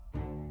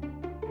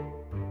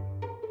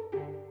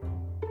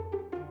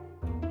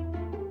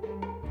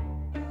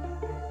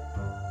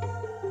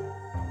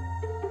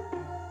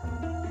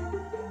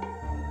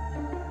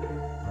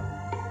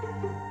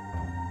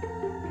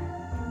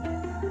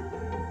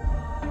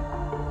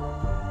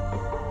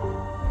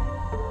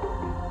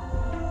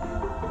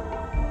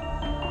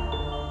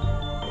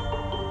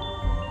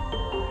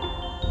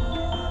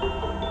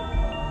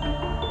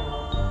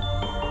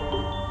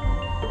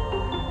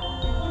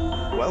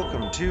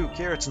to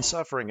Carrots and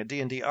Suffering, a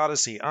D&D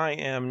Odyssey. I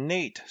am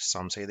Nate.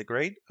 Some say the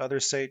great,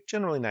 others say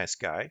generally nice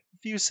guy. A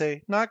few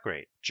say not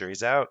great.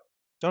 Jury's out.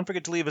 Don't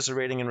forget to leave us a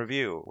rating and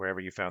review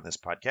wherever you found this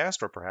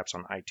podcast, or perhaps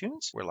on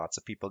iTunes, where lots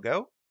of people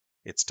go.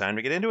 It's time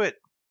to get into it.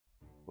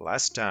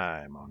 Last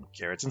time on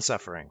Carrots and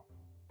Suffering.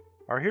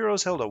 Our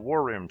heroes held a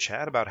war room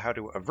chat about how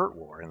to avert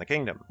war in the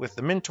kingdom. With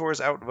the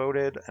Minotaurs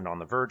outvoted and on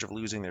the verge of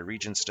losing their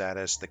regent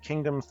status, the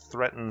kingdom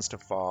threatens to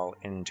fall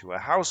into a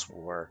house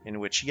war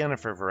in which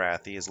Yennefer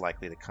Varathi is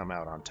likely to come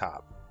out on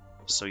top.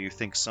 So you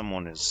think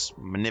someone is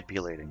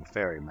manipulating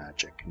fairy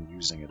magic and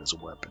using it as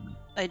a weapon?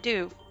 I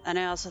do, and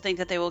I also think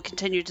that they will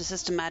continue to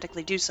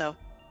systematically do so.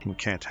 We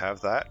can't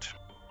have that.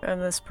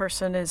 And this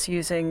person is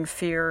using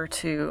fear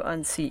to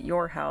unseat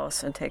your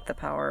house and take the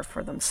power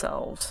for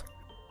themselves.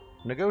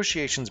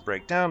 Negotiations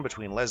break down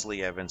between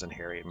Leslie Evans and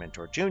Harriet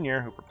Mintor Jr.,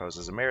 who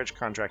proposes a marriage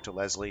contract to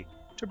Leslie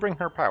to bring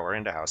her power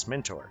into House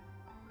Mintor.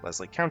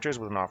 Leslie counters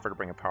with an offer to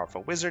bring a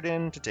powerful wizard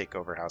in to take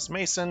over House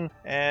Mason,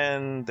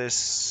 and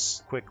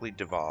this quickly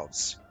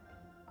devolves.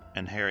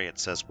 And Harriet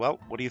says, well,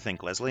 what do you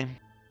think, Leslie?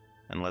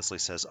 And Leslie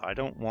says, I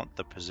don't want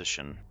the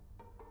position.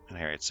 And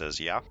Harriet says,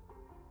 yeah.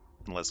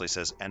 And Leslie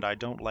says, and I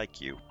don't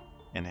like you.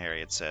 And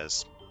Harriet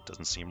says,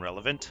 doesn't seem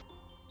relevant.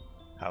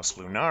 House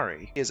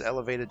Lunari is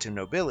elevated to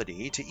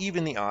nobility to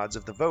even the odds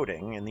of the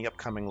voting in the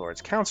upcoming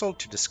Lord's Council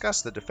to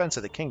discuss the defense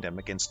of the kingdom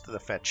against the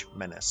Fetch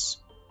menace.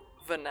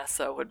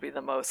 Vanessa would be the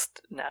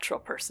most natural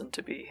person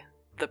to be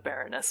the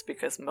Baroness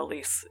because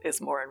Melise is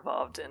more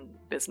involved in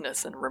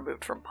business and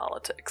removed from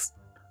politics.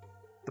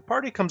 The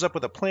party comes up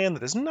with a plan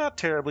that is not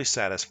terribly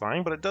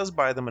satisfying, but it does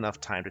buy them enough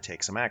time to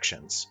take some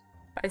actions.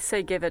 I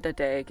say give it a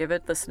day, give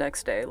it this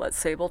next day. Let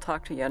Sable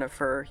talk to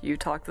Yennefer, you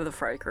talk to the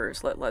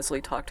Frykers, let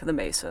Leslie talk to the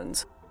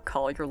Masons.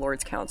 Call your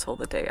Lord's Council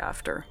the day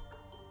after.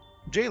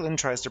 Jalen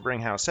tries to bring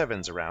House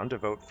Evans around to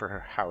vote for her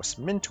House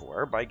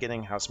Mintor by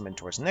getting House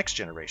Mintor's next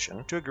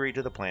generation to agree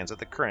to the plans that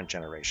the current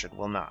generation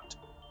will not.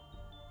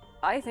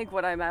 I think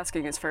what I'm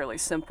asking is fairly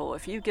simple.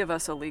 If you give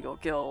us a legal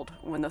guild,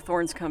 when the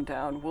thorns come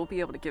down, we'll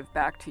be able to give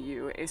back to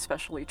you a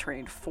specially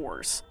trained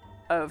force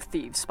of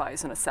thieves,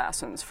 spies, and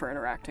assassins for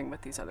interacting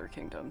with these other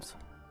kingdoms.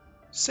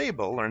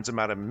 Sable learns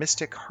about a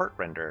mystic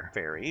Heartrender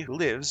fairy who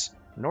lives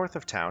north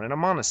of town in a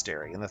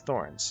monastery in the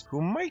Thorns,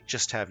 who might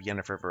just have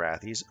Yennefer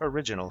Varathi's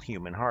original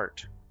human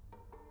heart.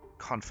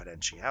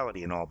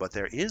 Confidentiality and all, but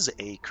there is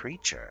a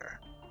creature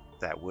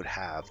that would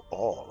have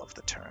all of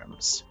the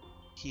terms.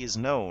 He is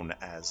known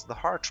as the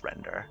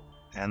Heartrender,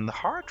 and the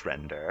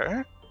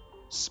Heartrender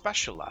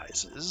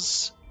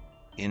specializes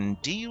in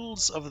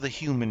deals of the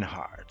human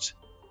heart.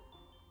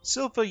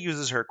 Silpha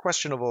uses her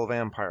questionable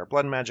vampire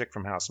blood magic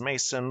from House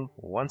Mason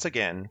once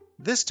again,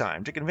 this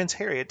time to convince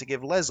Harriet to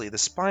give Leslie the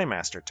Spy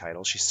Master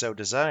title she so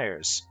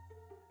desires.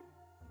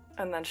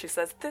 And then she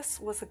says, this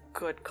was a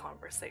good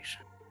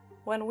conversation.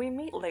 When we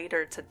meet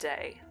later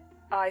today,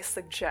 I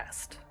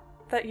suggest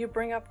that you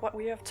bring up what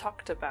we have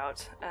talked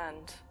about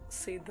and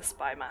cede the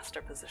Spy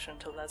Master position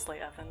to Leslie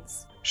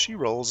Evans. She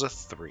rolls a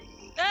 3.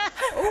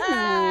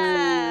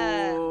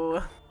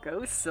 Ooh,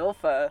 go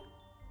Silpha.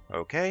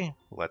 Okay,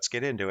 let's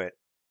get into it.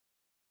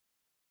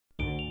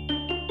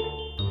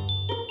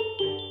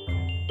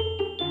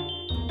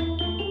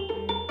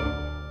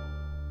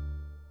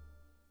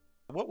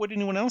 What would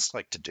anyone else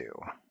like to do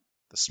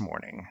this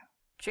morning?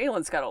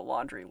 Jalen's got a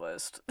laundry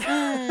list.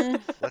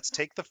 Let's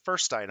take the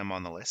first item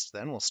on the list,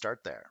 then we'll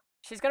start there.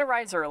 She's going to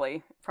rise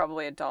early,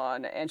 probably at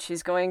dawn, and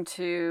she's going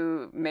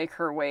to make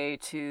her way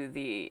to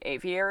the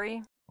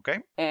aviary. Okay.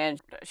 And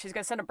she's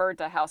going to send a bird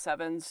to House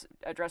Evans,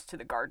 addressed to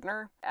the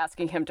gardener,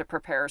 asking him to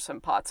prepare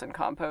some pots and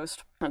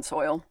compost and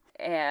soil.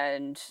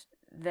 And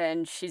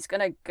then she's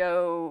going to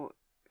go...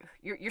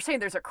 You're saying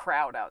there's a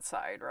crowd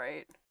outside,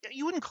 right?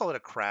 You wouldn't call it a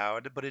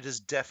crowd, but it is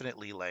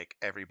definitely like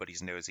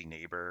everybody's nosy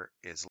neighbor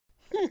is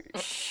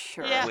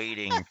Sure.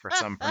 waiting for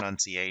some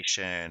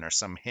pronunciation or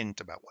some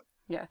hint about what.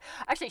 Yeah.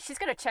 Actually, she's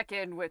going to check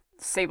in with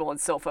Sable and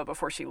Silpha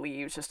before she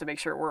leaves, just to make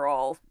sure we're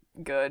all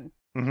good.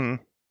 Mm-hmm.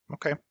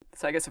 Okay.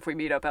 So I guess if we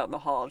meet up out in the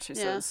hall, she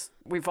says,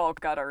 we've all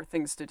got our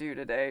things to do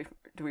today.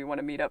 Do we want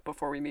to meet up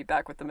before we meet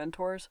back with the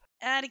mentors?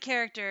 Add a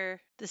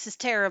character. This is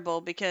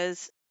terrible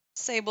because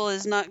Sable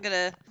is not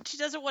gonna... She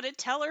doesn't want to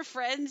tell her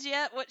friends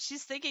yet what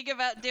she's thinking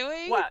about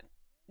doing. What?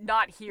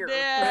 Not here.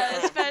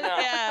 Yeah, No.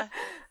 yeah.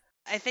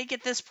 I think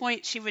at this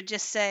point she would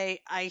just say,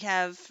 I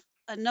have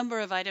a number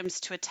of items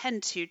to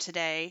attend to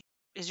today.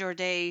 Is your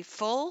day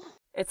full?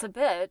 It's a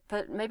bit,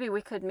 but maybe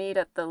we could meet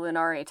at the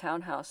Lunari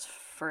townhouse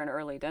for an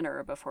early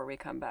dinner before we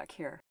come back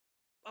here.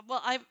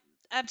 Well, I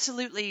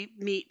absolutely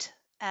meet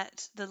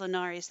at the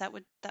Lunaris. That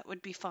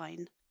would be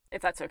fine.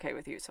 If that's okay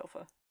with you,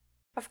 Silpha.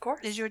 Of course.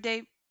 Is your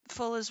day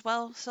full as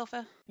well,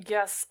 Silpha?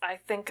 Yes, I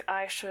think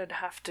I should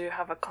have to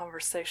have a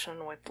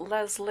conversation with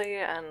Leslie,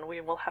 and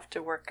we will have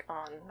to work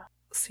on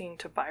seeing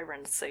to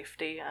Byron's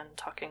safety and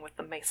talking with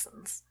the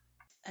Masons.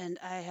 And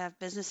I have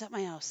business at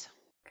my house.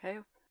 Okay.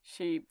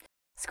 She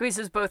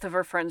squeezes both of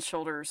her friends'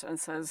 shoulders and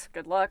says,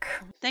 good luck.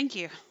 Thank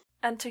you.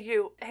 And to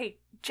you, hey,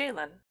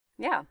 Jalen.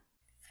 Yeah.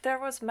 There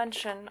was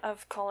mention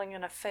of calling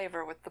in a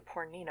favor with the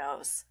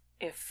Porninos,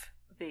 if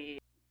the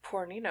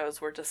Porninos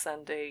were to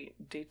send a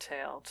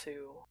detail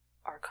to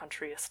our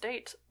country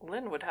estate,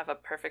 Lynn would have a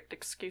perfect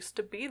excuse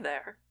to be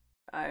there.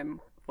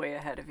 I'm way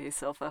ahead of you,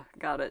 Silpha.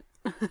 Got it.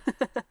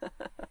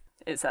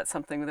 Is that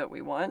something that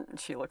we want?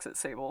 She looks at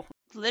Sable.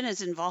 Lynn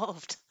is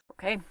involved.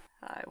 Okay,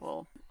 I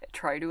will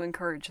try to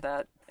encourage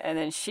that. And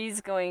then she's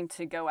going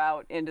to go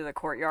out into the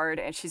courtyard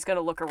and she's going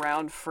to look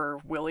around for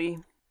Willie,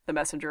 the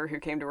messenger who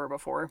came to her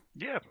before.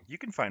 Yeah, you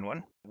can find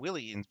one.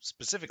 Willie,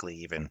 specifically,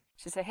 even.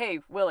 She say, "Hey,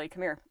 Willie,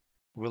 come here.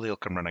 Willie will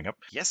come running up.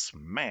 Yes,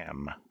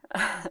 ma'am.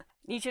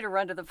 Need you to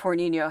run to the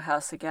Pornino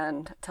house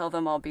again. Tell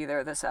them I'll be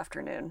there this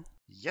afternoon."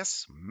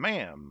 Yes,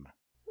 ma'am.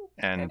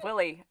 And And,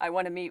 Willie, I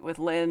want to meet with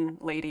Lynn,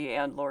 Lady,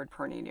 and Lord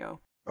Pornino.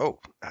 oh,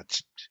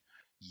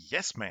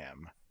 yes,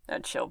 ma'am.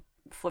 And she'll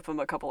flip him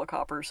a couple of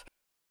coppers.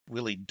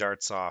 Willie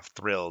darts off,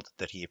 thrilled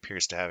that he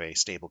appears to have a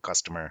stable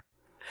customer.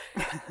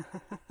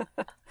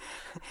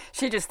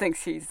 She just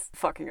thinks he's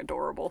fucking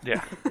adorable.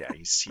 Yeah,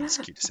 he's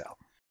cute as hell.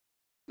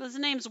 His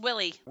name's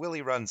Willie.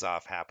 Willie runs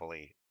off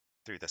happily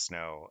through the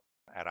snow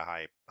at a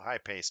high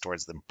pace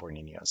towards the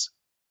Porninos.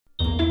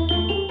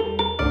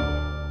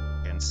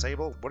 And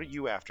Sable, what are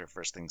you after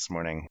first thing this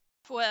morning?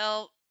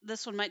 Well,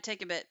 this one might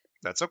take a bit.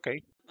 That's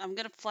okay. I'm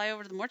gonna fly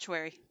over to the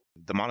mortuary.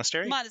 The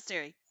monastery?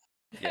 Monastery.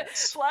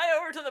 Yes. Fly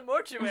over to the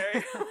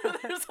mortuary where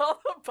there's all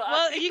the bodies.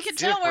 Well, you can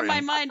tell where my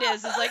Different. mind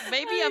is. It's like,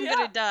 maybe I'm Yeah.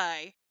 gonna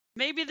die.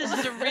 Maybe this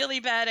is a really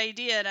bad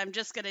idea and I'm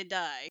just gonna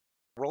die.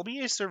 Roll me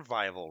a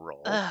survival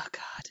roll. Oh,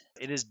 God.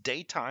 It is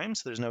daytime,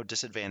 so there's no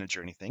disadvantage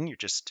or anything. You're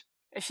just...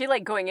 Is she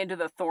like going into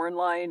the thorn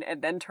line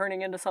and then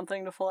turning into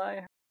something to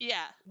fly?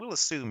 Yeah, We'll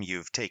assume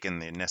you've taken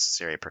the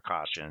necessary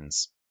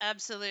precautions.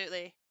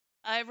 absolutely.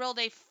 I rolled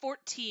a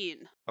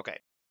 14. Okay.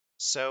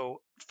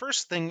 So,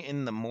 first thing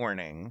in the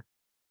morning,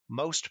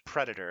 most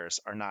predators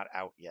are not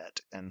out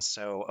yet, and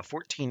so a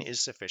 14 is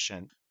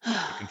sufficient. You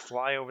can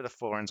fly over the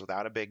thorns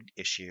without a big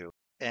issue.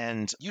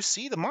 And you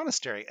see the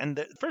monastery, and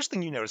the first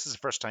thing you notice, this is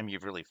the first time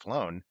you've really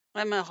flown.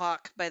 I'm a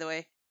hawk, by the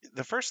way.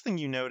 The first thing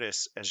you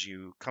notice as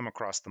you come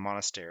across the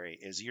monastery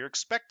is you're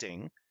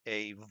expecting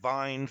a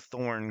vine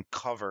thorn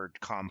covered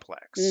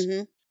complex.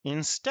 Mm-hmm.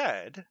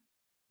 Instead,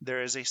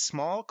 there is a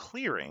small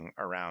clearing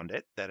around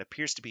it that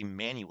appears to be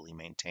manually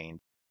maintained.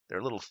 There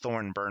are little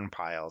thorn burn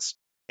piles,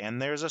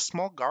 and there's a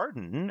small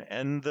garden,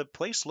 and the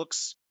place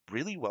looks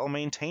really well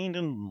maintained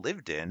and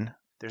lived in.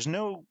 There's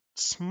no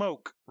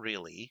smoke,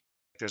 really.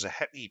 There's a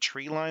heavy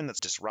tree line that's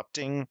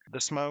disrupting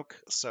the smoke,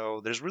 so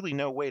there's really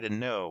no way to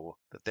know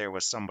that there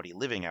was somebody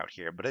living out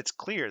here, but it's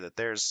clear that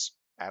there's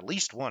at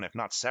least one, if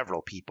not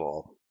several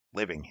people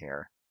living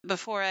here.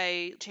 Before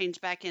I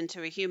change back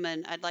into a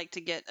human, I'd like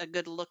to get a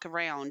good look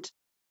around.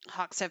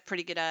 Hawks have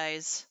pretty good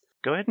eyes.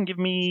 Go ahead and give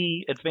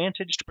me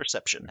advantaged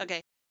perception.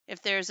 Okay.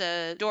 If there's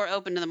a door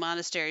open to the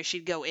monastery,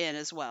 she'd go in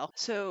as well.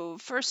 So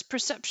first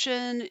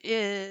perception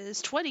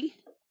is 20.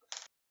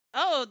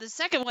 Oh, the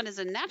second one is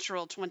a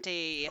natural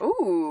 20. Ooh.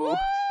 Woo,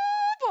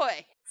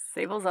 boy.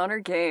 Sable's on her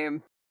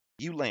game.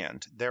 You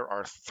land. There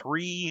are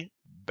 3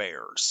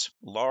 bears,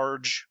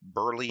 large,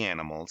 burly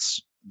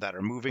animals that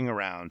are moving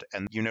around,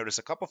 and you notice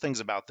a couple things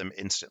about them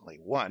instantly.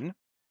 One,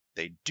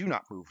 they do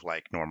not move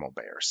like normal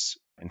bears.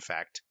 In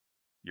fact,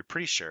 you're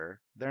pretty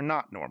sure they're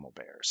not normal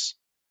bears.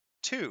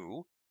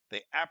 2,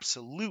 they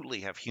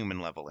absolutely have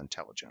human-level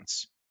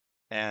intelligence.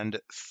 And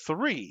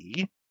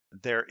 3,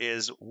 there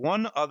is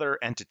one other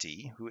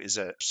entity who is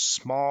a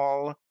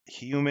small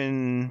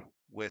human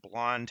with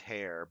blonde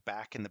hair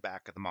back in the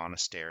back of the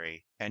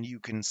monastery, and you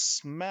can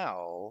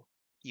smell,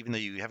 even though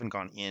you haven't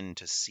gone in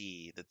to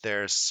see, that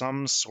there's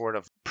some sort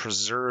of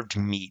preserved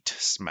meat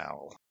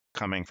smell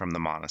coming from the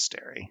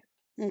monastery.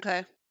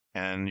 Okay.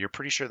 And you're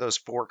pretty sure those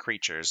 4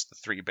 creatures, the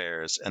 3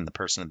 bears and the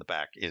person in the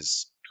back,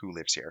 is who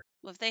lives here.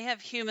 Well, if they have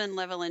human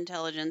level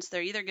intelligence,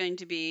 they're either going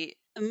to be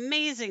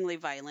amazingly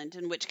violent,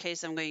 in which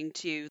case I'm going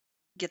to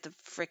get the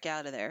frick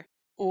out of there,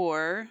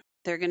 or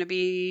they're going to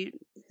be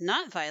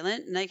not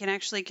violent and I can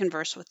actually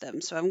converse with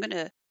them. So I'm going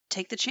to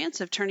take the chance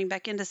of turning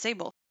back into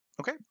Sable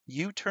Okay,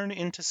 you turn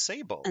into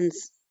Sable. and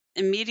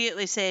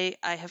immediately say,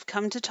 I have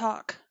come to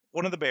talk.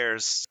 One of the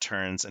bears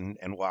turns and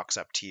walks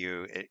up to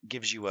you. It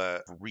gives you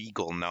a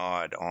regal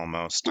nod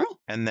almost, Oh.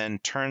 and then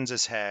turns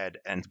his head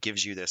and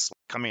gives you this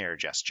come here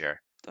gesture.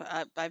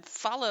 I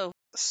follow.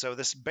 So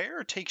this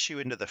bear takes you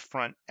into the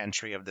front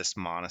entry of this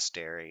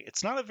monastery.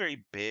 It's not a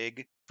very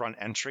big front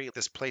entry.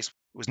 This place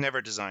was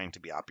never designed to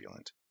be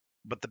opulent.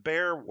 But the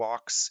bear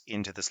walks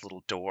into this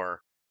little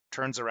door,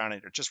 turns around,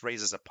 and it just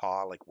raises a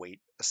paw, like, wait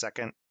a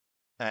second.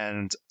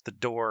 And the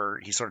door,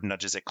 he sort of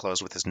nudges it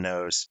closed with his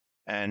nose.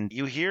 And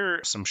you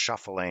hear some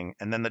shuffling,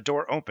 and then the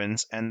door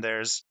opens, and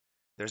there's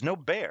no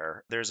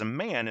bear. There's a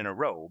man in a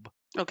robe.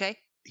 Okay.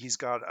 He's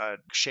got a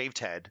shaved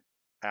head,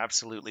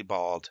 absolutely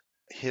bald.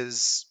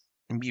 His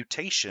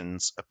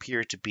mutations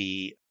appear to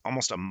be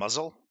almost a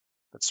muzzle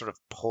that sort of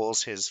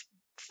pulls his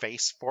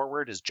face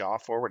forward, his jaw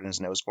forward, and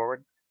his nose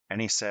forward. And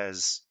he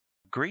says,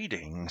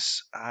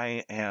 "Greetings.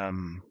 I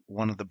am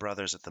one of the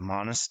brothers at the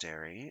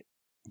monastery.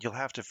 You'll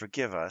have to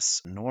forgive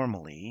us.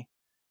 Normally,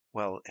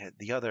 well,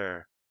 the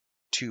other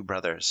two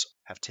brothers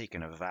have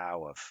taken a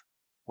vow of,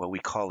 well, we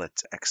call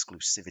it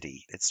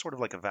exclusivity. It's sort of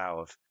like a vow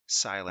of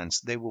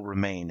silence. They will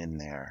remain in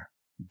their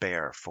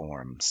bear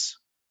forms.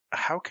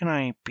 How can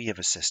I be of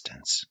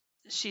assistance?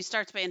 She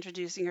starts by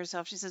introducing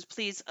herself. She says,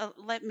 please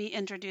let me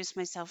introduce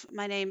myself.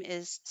 My name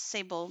is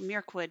Sable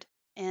Mirkwood,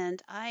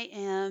 and I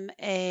am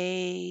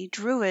a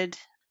druid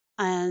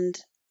and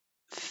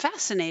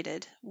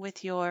fascinated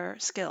with your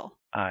skill.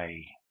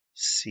 I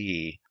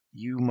see.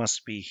 You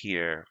must be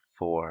here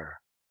for,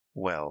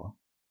 well,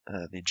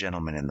 the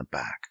gentleman in the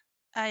back.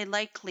 I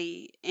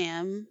likely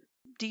am.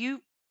 Do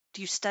you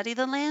study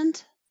the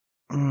land?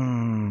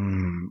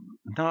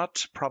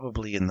 Not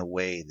probably in the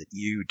way that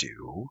you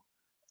do.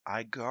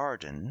 I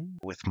garden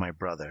with my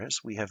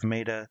brothers. We have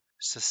made a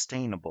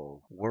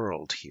sustainable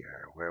world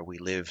here where we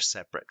live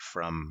separate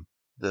from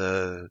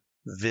the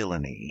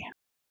villainy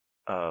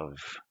of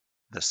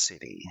the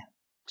city.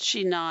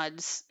 She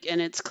nods,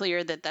 and it's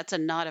clear that that's a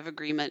nod of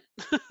agreement.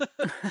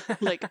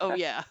 Like, oh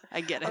yeah,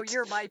 I get it. Oh,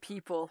 you're my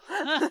people.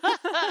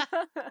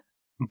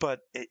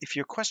 But if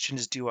your question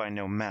is, do I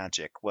know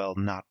magic? Well,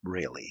 not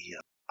really.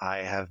 I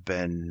have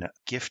been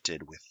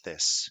gifted with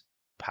this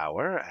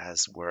power,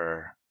 as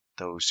were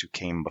those who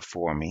came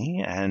before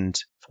me, and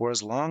for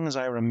as long as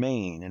I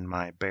remain in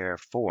my bear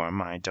form,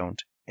 I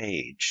don't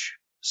age.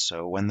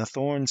 So when the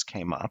thorns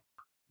came up,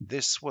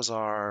 this was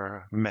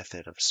our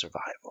method of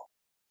survival.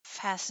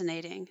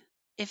 Fascinating.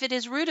 If it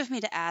is rude of me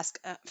to ask,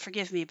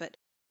 forgive me, but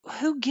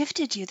who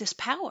gifted you this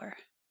power?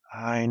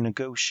 I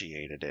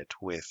negotiated it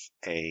with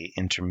a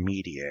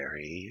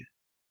intermediary.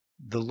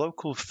 The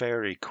local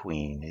fairy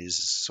queen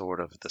is sort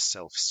of the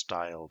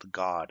self-styled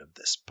god of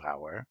this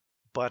power,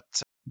 but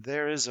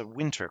there is a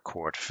winter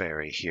court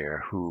fairy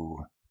here who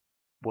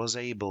was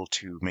able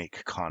to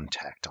make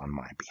contact on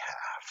my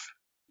behalf.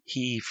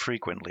 He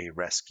frequently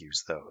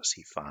rescues those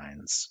he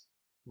finds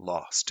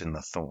lost in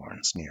the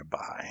thorns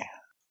nearby.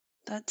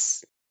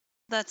 That's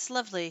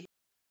lovely.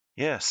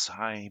 Yes,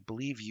 I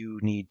believe you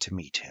need to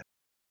meet him.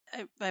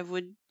 I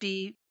would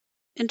be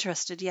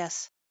interested,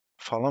 yes.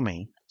 Follow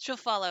me. She'll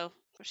follow.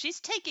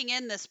 She's taking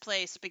in this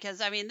place because,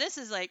 I mean, this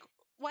is like,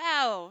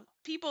 wow,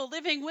 people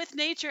living with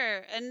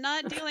nature and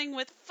not dealing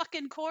with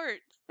fucking court.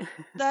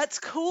 That's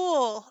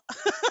cool.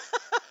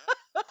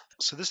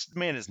 So this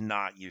man is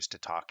not used to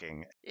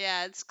talking.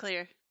 Yeah, it's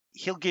clear.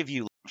 He'll give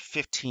you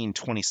 15,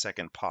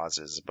 20-second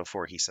pauses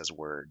before he says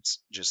words,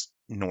 just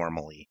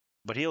normally.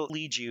 But he'll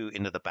lead you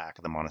into the back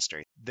of the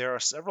monastery. There are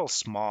several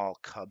small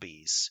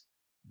cubbies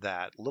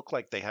that look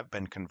like they have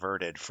been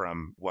converted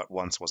from what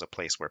once was a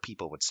place where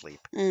people would sleep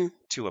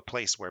to a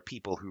place where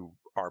people who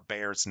are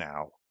bears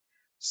now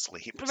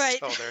sleep. Right.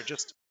 So they're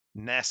just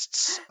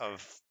nests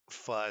of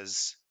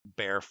fuzz,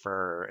 bear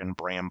fur, and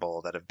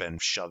bramble that have been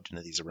shoved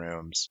into these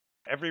rooms.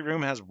 Every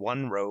room has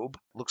one robe.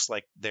 Looks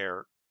like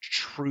they're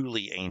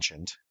truly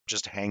ancient,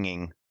 just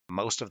hanging.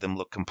 Most of them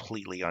look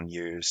completely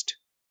unused.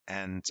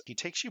 And he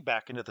takes you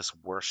back into this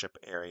worship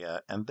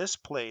area, and this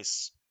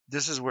place,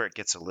 this is where it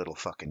gets a little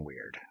fucking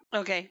weird.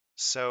 Okay.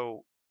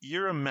 So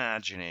you're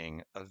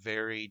imagining a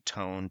very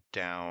toned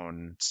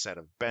down set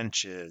of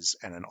benches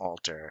and an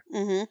altar.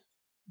 Mm-hmm.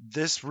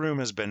 This room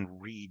has been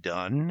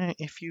redone,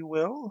 if you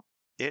will.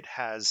 It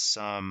has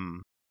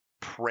some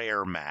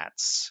prayer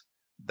mats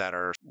that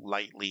are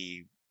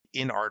lightly,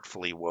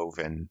 inartfully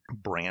woven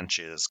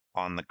branches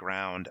on the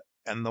ground,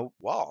 and the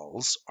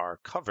walls are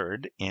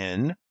covered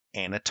in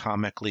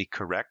anatomically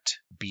correct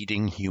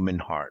beating human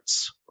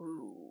hearts.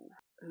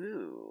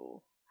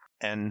 Ooh.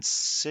 And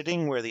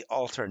sitting where the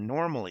altar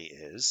normally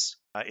is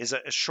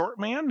a short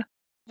man.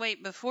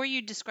 Wait, before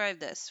you describe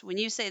this, when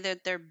you say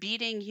that they're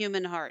beating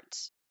human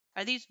hearts,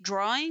 are these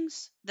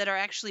drawings that are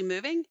actually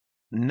moving?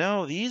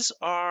 No, these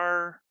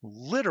are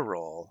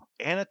literal,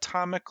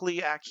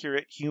 anatomically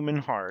accurate human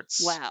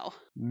hearts. Wow.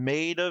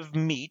 Made of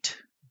meat,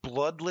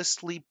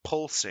 bloodlessly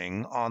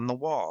pulsing on the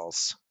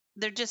walls.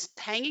 They're just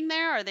hanging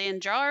there? Are they in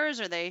jars?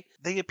 Are they...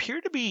 They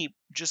appear to be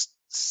just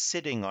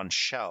sitting on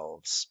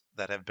shelves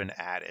that have been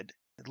added.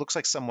 It looks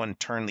like someone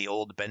turned the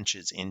old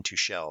benches into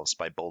shelves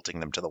by bolting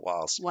them to the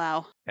walls.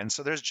 Wow. And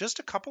so there's just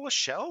a couple of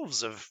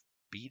shelves of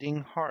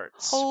beating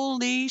hearts.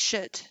 Holy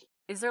shit.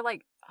 Is there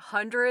like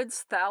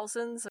hundreds,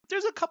 thousands?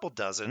 There's a couple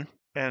dozen.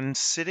 And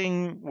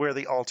sitting where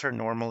the altar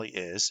normally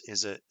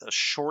is a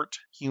short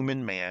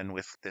human man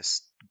with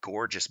this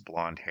gorgeous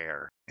blonde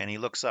hair. And he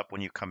looks up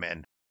when you come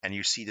in, and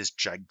you see this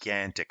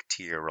gigantic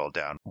tear roll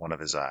down one of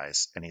his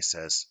eyes. And he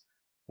says,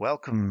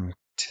 "Welcome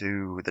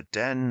to the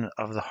Den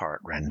of the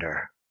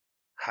Heartrender.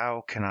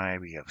 How can I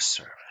be of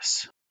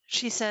service?"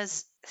 She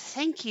says,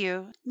 thank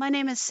you. My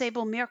name is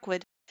Sable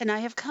Mirkwood, and I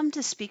have come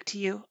to speak to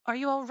you. Are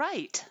you all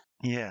right?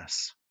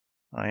 "Yes,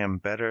 I am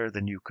better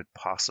than you could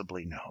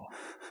possibly know.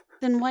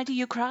 Then why do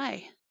you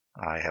cry?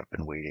 I have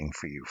been waiting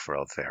for you for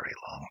a very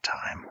long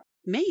time."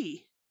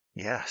 Me?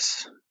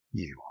 "Yes,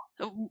 you.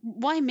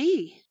 Why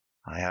me?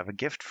 I have a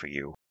gift for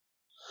you.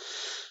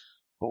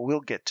 But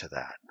we'll get to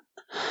that.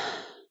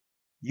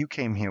 You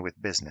came here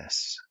with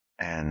business,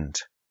 and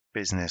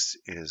business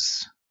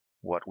is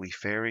what we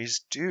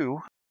fairies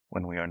do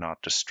when we are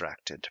not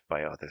distracted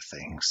by other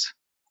things."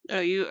 Oh,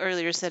 you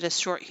earlier said a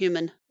short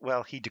human.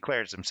 Well, he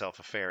declares himself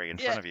a fairy in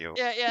front of you.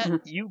 Yeah.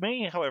 You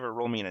may, however,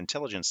 roll me an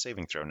intelligence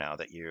saving throw now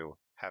that you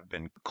have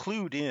been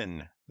clued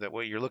in that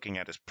what you're looking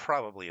at is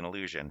probably an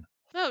illusion.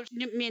 Oh,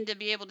 you mean to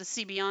be able to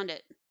see beyond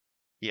it.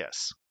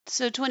 Yes.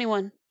 So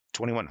 21.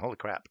 21, holy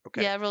crap.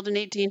 Okay. Yeah, I rolled an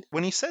 18.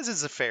 When he says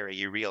it's a fairy,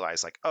 you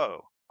realize, like,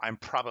 oh, I'm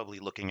probably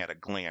looking at a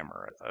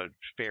glamour, a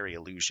fairy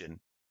illusion.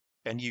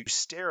 And you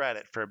stare at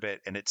it for a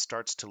bit, and it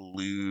starts to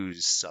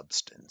lose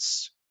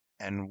substance.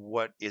 And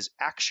what is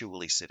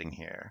actually sitting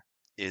here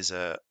is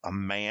a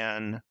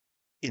man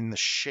in the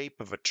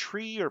shape of a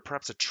tree, or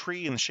perhaps a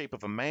tree in the shape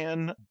of a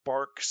man,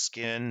 bark,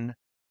 skin,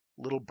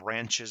 little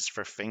branches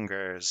for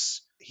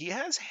fingers. He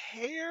has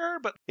hair,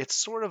 but it's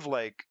sort of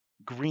like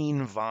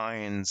green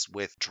vines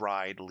with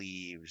dried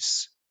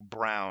leaves,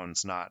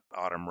 browns, not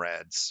autumn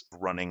reds,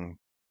 running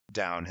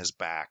down his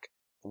back.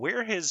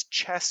 Where his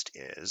chest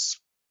is,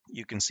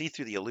 you can see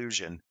through the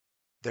illusion,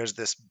 there's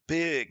this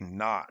big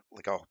knot,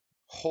 like a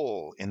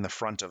hole in the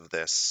front of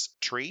this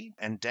tree,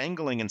 and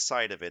dangling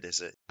inside of it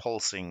is a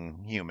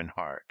pulsing human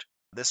heart.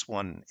 This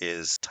one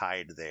is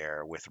tied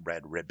there with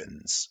red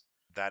ribbons.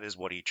 That is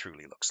what he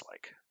truly looks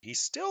like. He's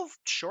still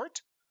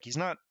short. He's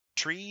not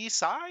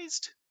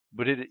tree-sized,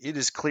 but it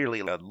is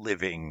clearly a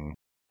living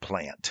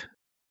plant.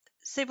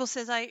 Sable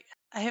says, I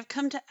have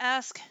come to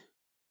ask,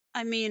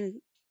 and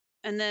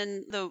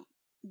then the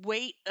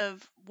weight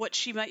of what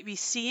she might be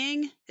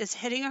seeing is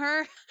hitting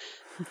her.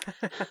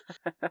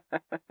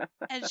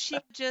 And she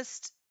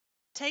just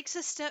takes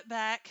a step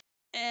back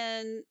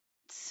and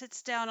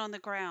sits down on the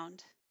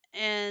ground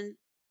and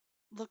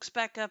looks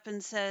back up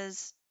and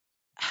says,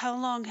 how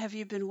long have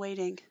you been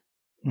waiting?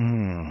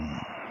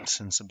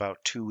 Since about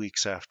 2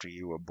 weeks after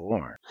you were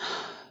born.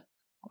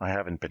 I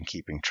haven't been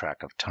keeping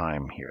track of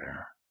time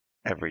here.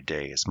 Every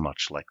day is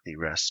much like the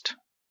rest.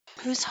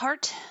 Whose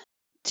heart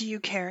do you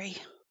carry?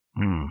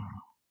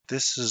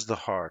 This is the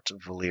heart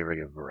of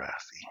Valeria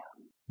Varathi.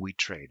 We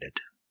traded.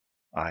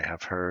 I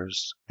have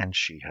hers, and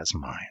she has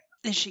mine.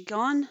 Is she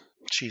gone?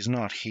 She's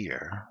not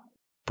here,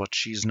 but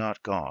she's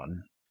not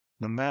gone.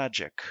 The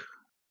magic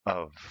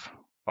of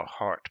a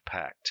heart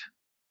pact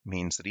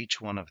means that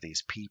each one of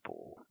these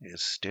people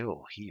is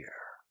still here,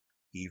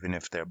 even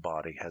if their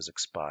body has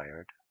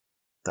expired.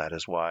 That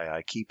is why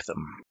I keep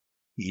them,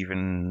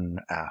 even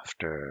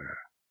after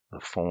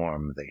the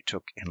form they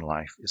took in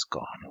life is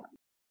gone.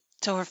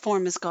 So her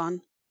form is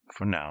gone.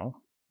 For now,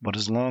 but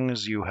as long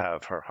as you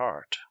have her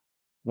heart,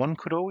 one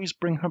could always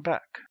bring her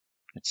back.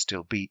 It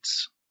still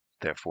beats,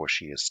 therefore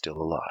she is still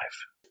alive.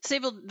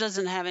 Sable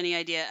doesn't have any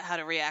idea how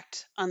to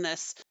react on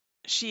this.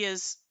 She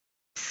is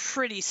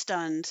pretty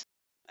stunned.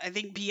 I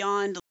think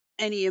beyond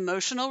any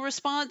emotional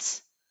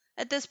response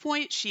at this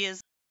point, she is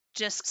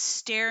just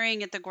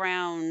staring at the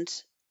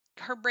ground.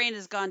 Her brain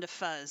has gone to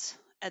fuzz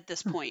at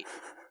this point,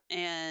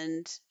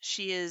 and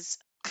she is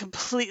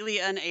completely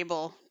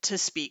unable to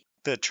speak.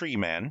 The tree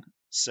man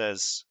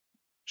says,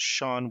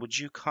 Sean, would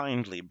you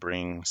kindly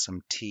bring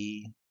some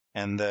tea?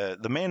 And the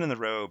man in the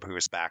robe, who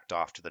has backed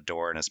off to the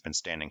door and has been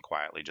standing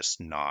quietly, just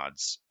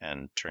nods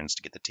and turns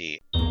to get the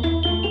tea.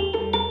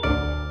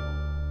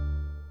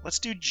 Let's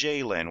do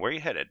Jalen. Where are you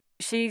headed?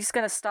 She's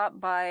going to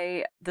stop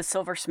by the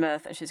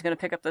silversmith, and she's going to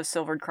pick up those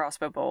silvered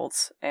crossbow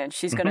bolts, and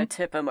she's going to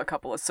tip him a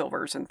couple of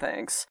silvers and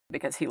thanks,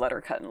 because he let her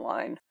cut in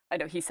line. I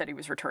know he said he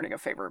was returning a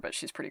favor, but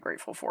she's pretty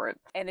grateful for it.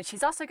 And then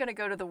she's also going to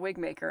go to the wig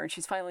maker, and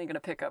she's finally going to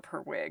pick up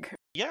her wig.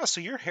 Yeah,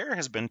 so your hair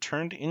has been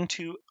turned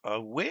into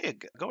a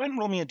wig. Go ahead and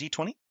roll me a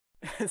d20.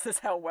 Is this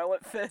how well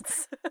it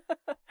fits?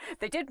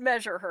 They did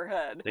measure her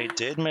head. They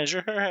did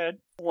measure her head.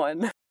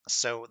 1.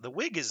 So the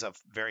wig is of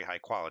very high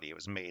quality. It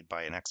was made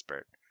by an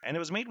expert. And it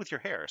was made with your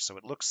hair, so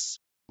it looks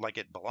like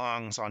it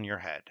belongs on your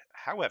head.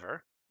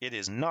 However, it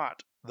is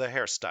not the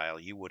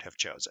hairstyle you would have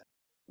chosen.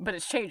 But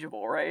it's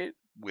changeable, right?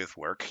 With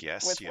work,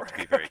 yes. With you work, have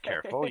to be very okay.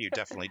 careful. You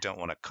definitely don't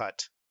want to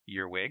cut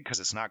your wig because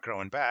it's not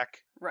growing back.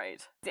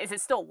 Right. Is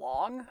it still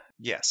long?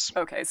 Yes.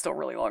 Okay, it's still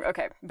really long.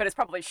 Okay, but it's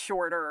probably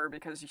shorter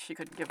because she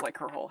couldn't give like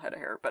her whole head of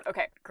hair. But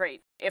okay,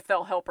 great. If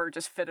they'll help her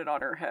just fit it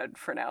on her head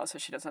for now so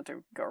she doesn't have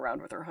to go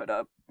around with her hood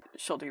up,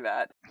 she'll do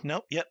that.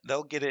 Nope, yep,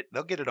 they'll get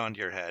it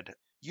onto your head.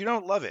 You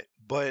don't love it,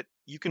 but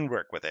you can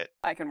work with it.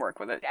 I can work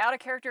with it. Out of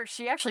character,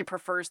 she actually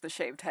prefers the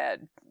shaved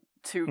head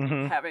to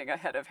having a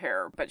head of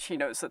hair, but she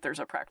knows that there's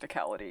a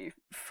practicality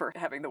for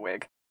having the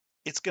wig.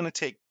 It's going to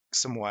take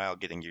some while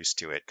getting used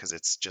to it because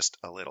it's just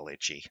a little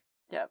itchy.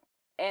 Yep.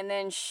 And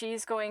then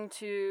she's going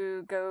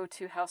to go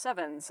to House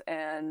Evans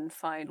and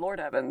find Lord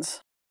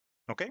Evans.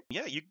 Okay,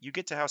 yeah, you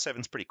get to House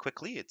Evans pretty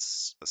quickly.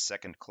 It's the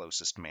second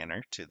closest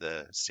manor to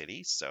the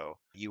city, so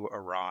you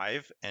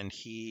arrive, and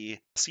he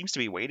seems to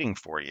be waiting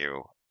for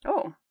you.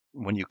 Oh.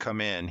 When you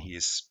come in,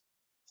 he's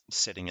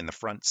sitting in the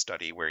front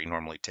study where he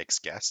normally takes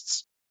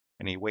guests,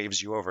 and he waves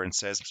you over and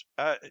says,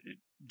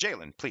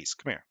 Jalen, please,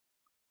 come here.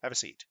 Have a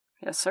seat.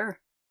 Yes, sir.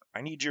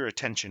 I need your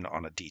attention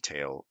on a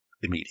detail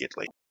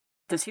immediately.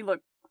 Does he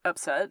look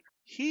upset?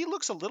 He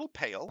looks a little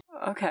pale.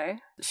 Okay.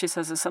 She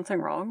says, is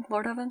something wrong,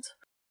 Lord Evans?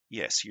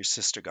 Yes, your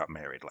sister got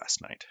married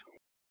last night.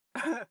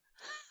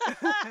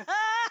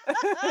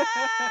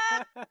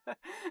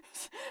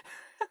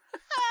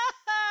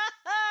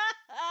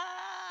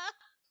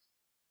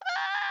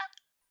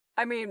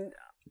 I mean,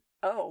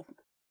 oh,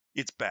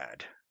 It's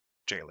bad,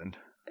 Jalen.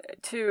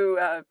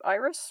 to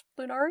Iris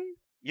Lunari?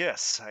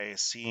 Yes,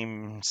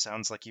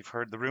 sounds like you've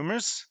heard the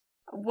rumors.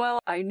 Well,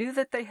 I knew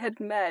that they had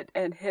met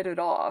and hit it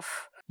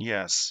off.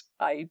 Yes.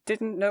 I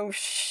didn't know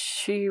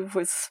she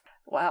was.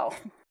 Wow.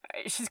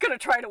 She's gonna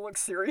try to look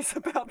serious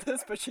about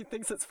this, but she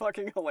thinks it's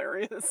fucking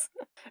hilarious.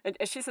 And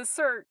she says,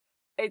 "Sir,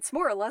 it's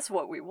more or less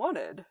what we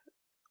wanted."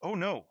 Oh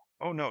no.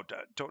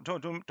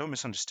 Don't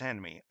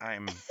misunderstand me.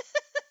 I'm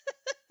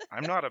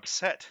not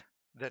upset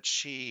that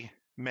she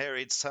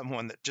married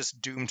someone that just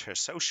doomed her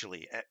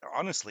socially.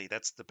 Honestly,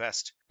 that's the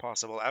best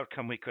possible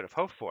outcome we could have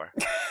hoped for.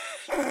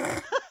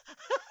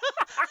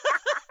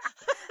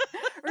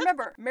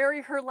 Remember,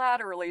 marry her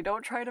laterally.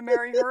 Don't try to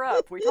marry her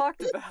up. We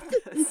talked about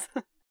this.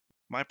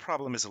 My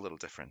problem is a little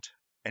different.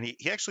 And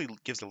he actually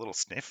gives a little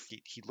sniff.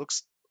 He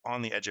looks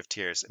on the edge of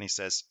tears and he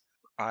says,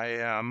 I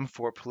am,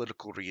 for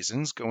political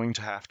reasons, going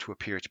to have to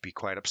appear to be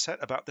quite upset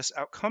about this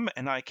outcome,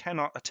 and I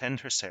cannot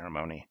attend her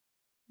ceremony.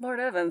 Lord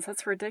Evans,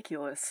 that's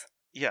ridiculous.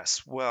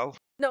 Yes, well...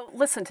 No,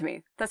 listen to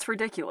me. That's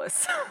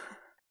ridiculous.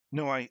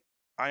 No, I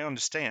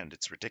understand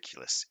it's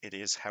ridiculous. It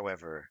is,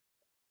 however,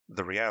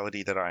 the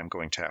reality that I am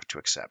going to have to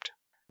accept.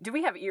 Do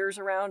we have ears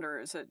around,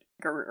 or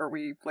are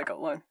we, like,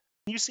 alone?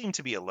 You seem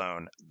to be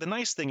alone. The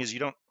nice thing is you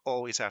don't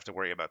always have to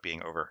worry about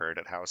being overheard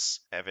at House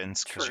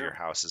Evans, because True. your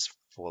house is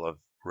full of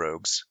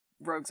rogues.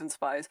 Rogues and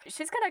spies.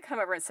 She's gonna come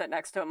over and sit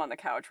next to him on the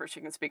couch where she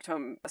can speak to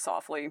him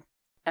softly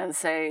and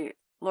say,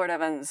 Lord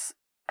Evans,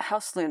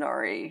 House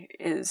Lunari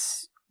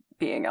is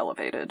being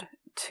elevated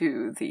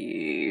to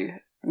the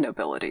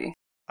nobility.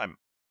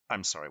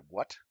 I'm sorry,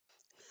 what?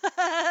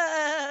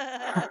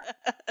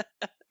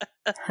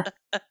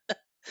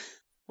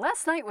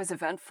 Last night was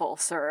eventful,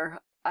 sir.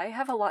 I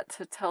have a lot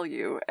to tell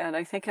you, and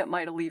I think it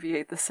might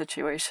alleviate the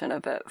situation a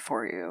bit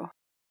for you.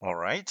 All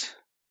right.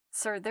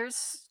 Sir,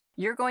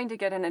 you're going to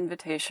get an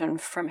invitation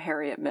from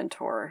Harriet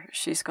Mentor.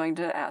 She's going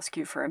to ask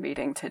you for a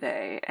meeting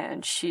today,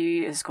 and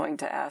she is going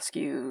to ask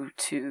you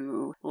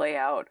to lay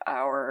out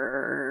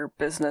our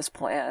business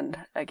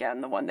plan,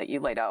 again, the one that you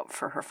laid out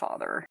for her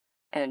father.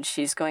 And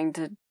she's going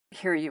to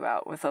hear you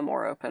out with a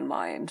more open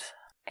mind.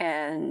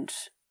 And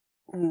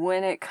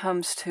when it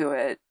comes to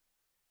it,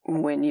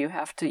 when you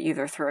have to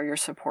either throw your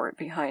support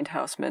behind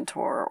House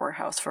Mentor or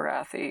House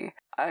Varathi,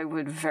 I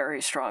would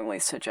very strongly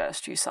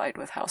suggest you side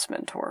with House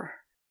Mentor.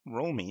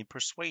 Roll me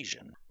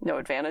persuasion. No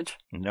advantage?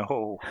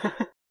 No.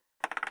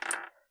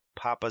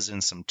 Papa's in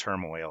some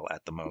turmoil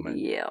at the moment.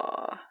 Yeah.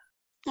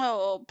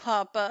 Oh,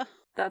 Papa.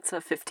 That's a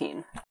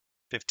 15.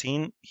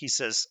 15, he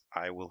says,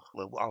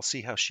 I'll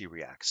see how she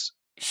reacts.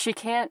 She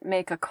can't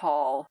make a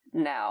call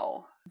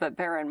now, but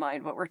bear in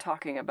mind what we're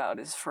talking about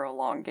is for a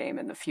long game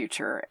in the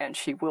future, and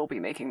she will be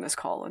making this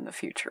call in the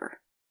future.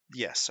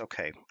 Yes,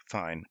 okay,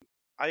 fine.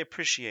 I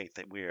appreciate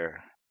that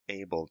we're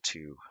able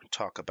to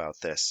talk about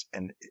this,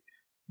 and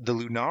the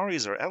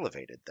Lunaris are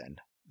elevated then.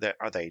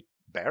 Are they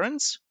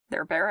barons?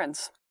 They're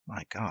barons.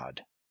 My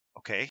God.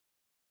 Okay,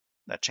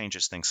 that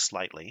changes things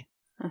slightly.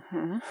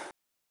 Mm-hmm.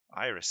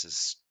 Iris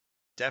is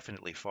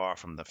definitely far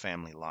from the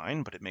family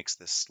line, but it makes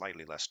this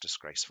slightly less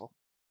disgraceful.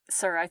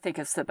 Sir, I think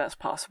it's the best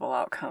possible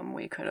outcome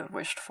we could have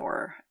wished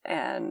for,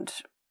 and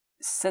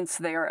since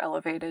they are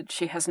elevated,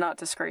 she has not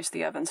disgraced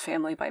the Evans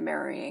family by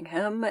marrying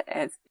him,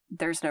 and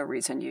there's no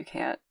reason you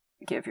can't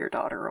give your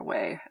daughter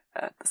away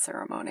at the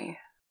ceremony.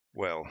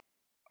 Well,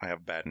 I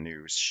have bad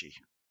news. She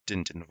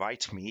didn't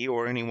invite me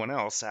or anyone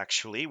else,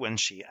 actually, when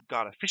she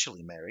got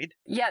officially married.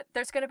 Yeah,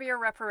 there's going to be a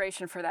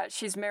reparation for that.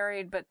 She's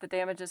married, but the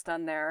damage is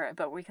done there,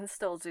 but we can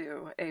still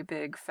do a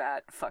big,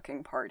 fat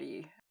fucking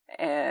party,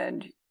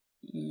 and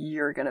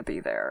you're going to be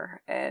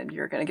there, and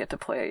you're going to get to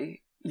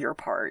play your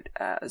part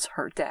as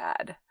her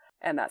dad,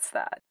 and that's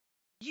that.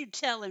 You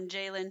tell him,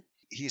 Jalen.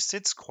 He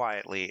sits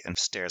quietly and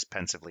stares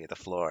pensively at the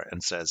floor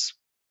and says,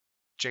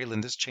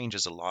 Jalen, this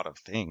changes a lot of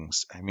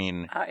things. I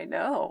mean, I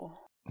know.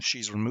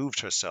 She's removed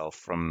herself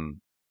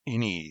from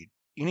any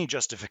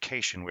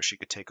justification where she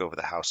could take over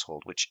the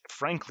household, which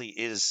frankly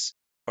is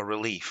a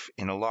relief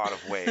in a lot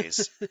of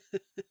ways.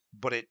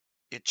 But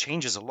it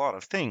changes a lot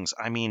of things.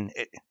 I mean,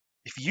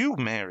 if you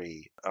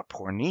marry a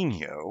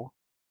Pornino,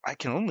 I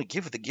can only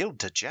give the guild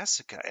to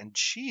Jessica, and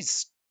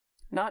she's...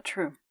 Not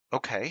true.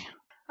 Okay.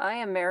 I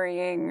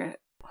am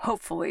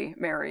hopefully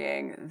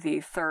marrying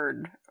the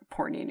third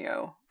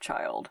Pornino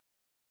child.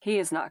 He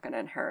is not going to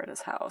inherit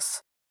his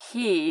house.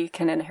 He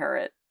can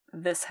inherit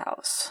this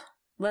house.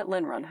 Let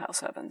Lynn run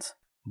House Evans.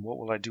 What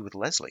will I do with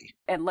Leslie?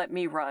 And let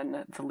me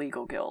run the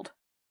legal guild.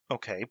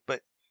 Okay,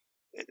 but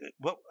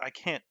well, I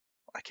can't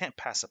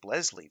pass up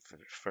Leslie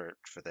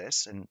for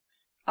this, and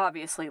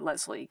obviously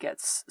Leslie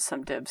gets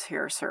some dibs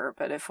here, sir,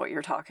 but if what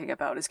you're talking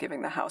about is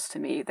giving the house to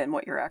me, then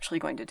what you're actually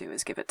going to do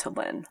is give it to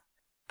Lynn.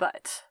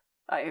 But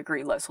I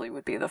agree Leslie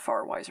would be the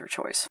far wiser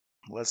choice.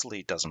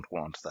 Leslie doesn't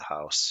want the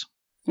house.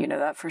 You know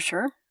that for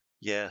sure?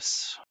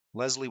 Yes.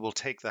 Leslie will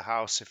take the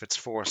house if it's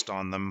forced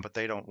on them, but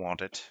they don't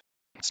want it.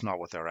 It's not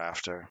what they're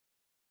after.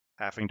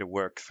 having to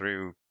work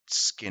through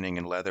skinning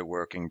and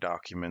leatherworking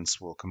documents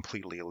will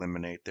completely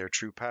eliminate their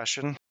true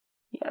passion.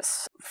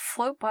 Yes.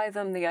 Float by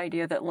them the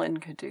idea that Lynn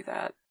could do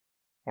that.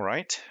 All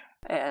right.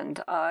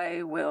 And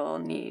I will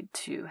need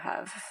to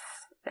have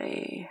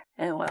an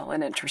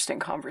interesting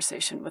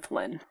conversation with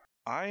Lynn.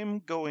 I'm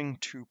going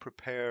to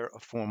prepare a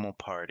formal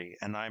party,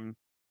 and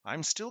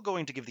I'm still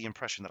going to give the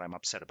impression that I'm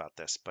upset about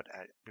this, but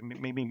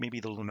maybe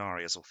the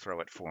Lunarias will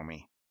throw it for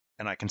me,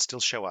 and I can still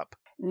show up.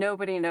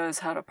 Nobody knows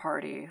how to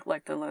party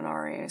like the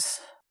Lunarias,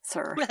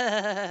 sir.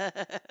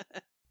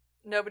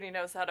 Nobody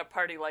knows how to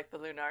party like the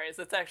Lunarias.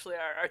 It's actually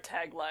our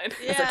tagline.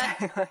 Yeah.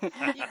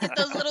 You get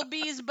those little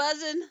bees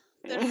buzzing.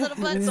 Their little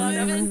butts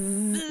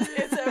moving.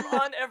 It's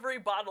on every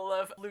bottle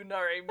of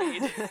Lunari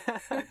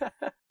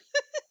mead.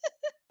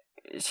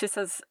 She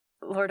says,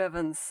 Lord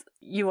Evans,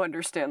 you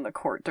understand the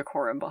court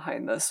decorum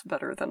behind this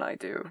better than I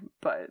do,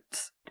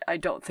 but I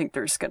don't think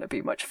there's going to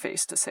be much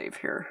face to save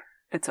here.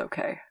 It's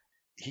okay.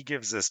 He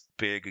gives this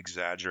big,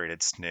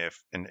 exaggerated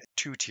sniff, and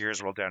 2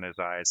 tears roll down his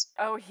eyes.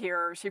 Oh,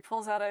 here. She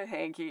pulls out a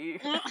hanky,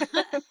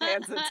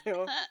 hands it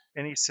to him.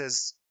 And he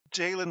says,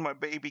 Jalen, my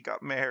baby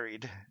got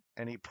married.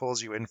 And he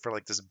pulls you in for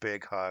like this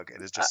big hug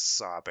and is just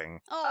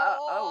sobbing.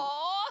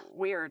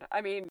 Weird.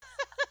 I mean,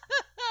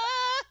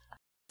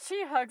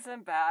 she hugs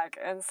him back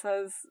and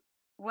says,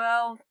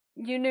 well,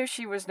 you knew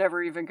she was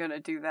never even going to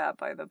do that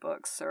by the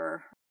book,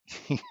 sir.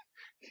 He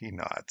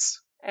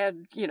nods.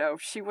 And,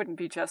 she wouldn't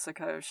be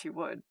Jessica if she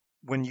would.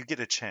 When you get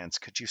a chance,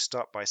 could you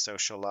stop by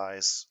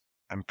Socialize?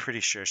 I'm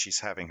pretty sure she's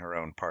having her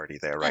own party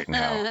there right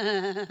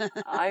now.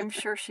 I'm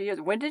sure she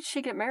is. When did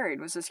she get married?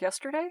 Was this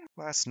yesterday?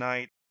 Last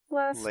night.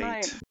 Late.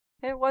 Night.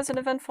 It was an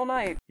eventful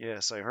night.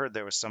 Yes, I heard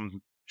there was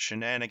some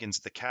shenanigans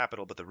at the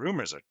Capitol, but the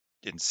rumors are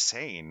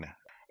insane.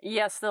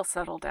 Yes, they'll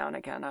settle down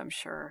again, I'm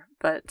sure,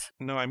 but...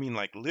 No, I mean,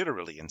 like,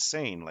 literally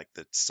insane. Like,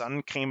 the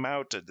sun came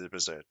out, there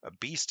was a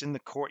beast in the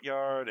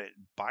courtyard,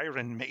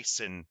 Byron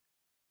Mason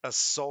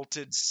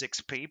assaulted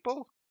 6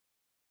 people?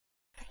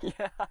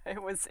 Yeah,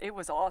 it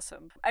was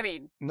awesome. I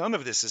mean... None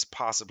of this is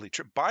possibly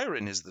true.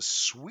 Byron is the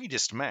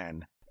sweetest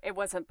man. It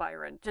wasn't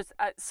Byron. Just,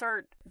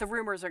 sir, the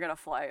rumors are going to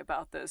fly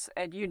about this,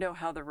 and you know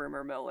how the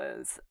rumor mill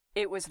is.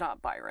 It was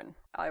not Byron.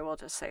 I will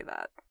just say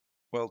that.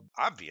 Well,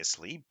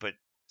 obviously, but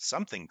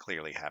something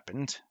clearly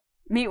happened.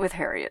 Meet with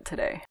Harriet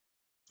today.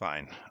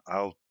 Fine.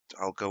 I'll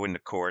go into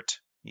court.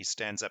 He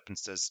stands up and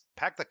says,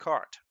 pack the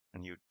cart.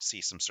 And you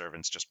see some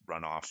servants just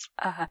run off.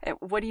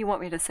 What do you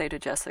want me to say to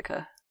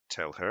Jessica?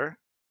 Tell her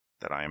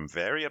that I am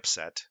very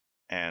upset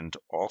and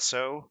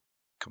also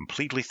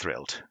completely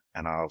thrilled.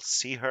 And I'll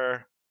see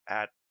her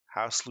at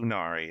House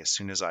Lunari as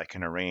soon as I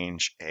can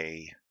arrange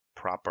a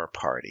proper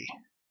party.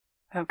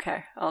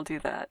 Okay, I'll do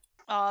that.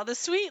 Aw, the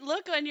sweet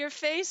look on your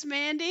face,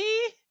 Mandy.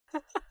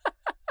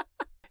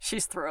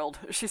 She's thrilled.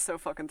 She's so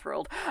fucking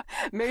thrilled.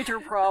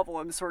 Major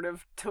problem sort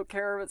of took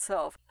care of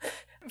itself.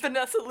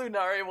 Vanessa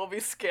Lunari will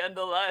be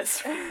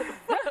scandalized.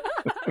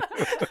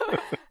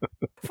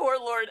 Poor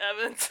Lord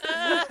Evans.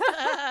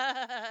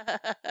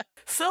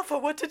 Silpha,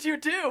 what did you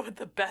do?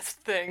 The best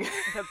thing.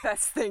 The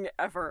best thing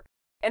ever.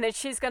 And then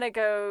she's going to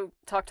go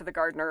talk to the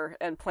gardener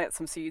and plant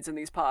some seeds in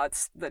these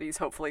pots that he's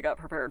hopefully got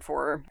prepared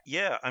for her.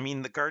 Yeah, I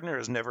mean, the gardener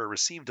has never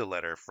received a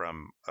letter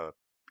from a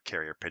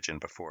carrier pigeon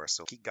before,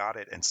 so he got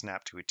it and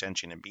snapped to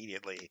attention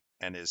immediately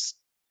and is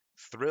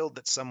thrilled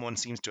that someone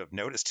seems to have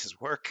noticed his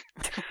work.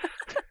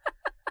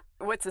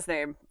 What's his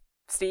name?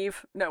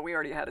 Steve? No, we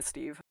already had a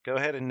Steve. Go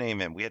ahead and name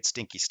him. We had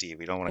Stinky Steve.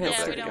 We don't want to go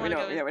there. we don't want to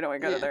go. Yeah, we don't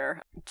want to go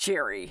there.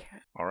 Jerry.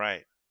 All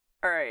right.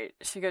 All right.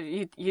 She goes,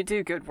 you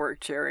do good work,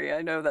 Jerry.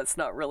 I know that's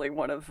not really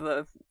one of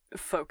the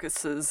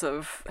focuses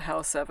of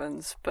House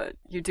Evans, but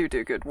you do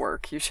good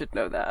work. You should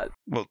know that.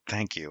 Well,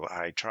 thank you.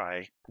 I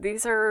try.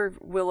 These are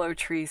willow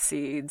tree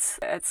seeds.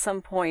 At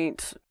some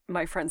point,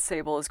 my friend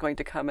Sable is going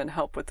to come and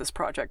help with this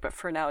project, but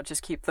for now,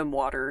 just keep them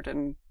watered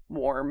and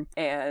warm,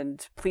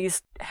 and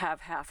please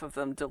have half of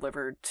them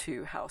delivered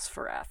to House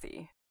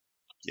Farathi.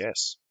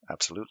 Yes,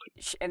 absolutely.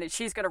 And then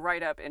she's going to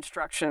write up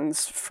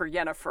instructions for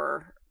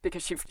Yennefer,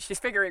 because she's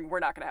figuring we're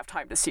not going to have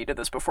time to see to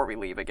this before we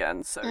leave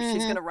again. So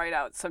she's going to write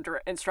out some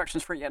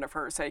instructions for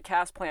Yennefer, say,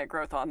 cast plant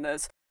growth on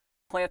this,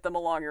 plant them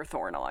along your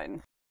thorn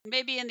line.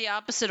 Maybe in the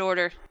opposite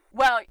order.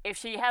 Well, if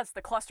she has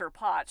the cluster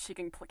pots, she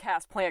can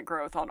cast plant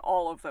growth on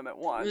all of them at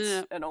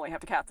once and only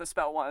have to cast the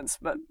spell once.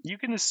 But you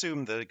can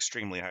assume the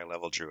extremely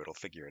high-level druid will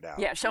figure it out.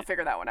 Yeah, she'll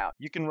figure that one out.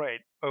 You can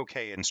write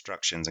okay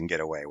instructions and get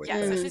away with it.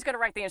 Yeah, so she's going to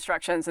write the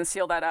instructions and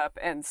seal that up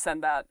and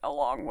send that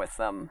along with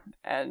them.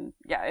 And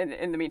yeah,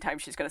 in the meantime,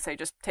 she's going to say,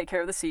 just take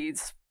care of the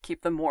seeds,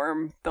 keep them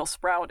warm. They'll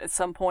sprout at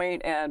some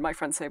point, and my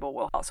friend Sable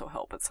will also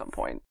help at some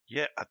point.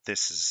 Yeah,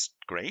 this is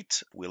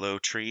great. Willow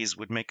trees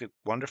would make a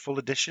wonderful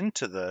addition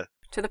to the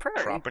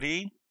prairie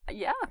property.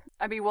 Yeah,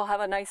 I mean, we'll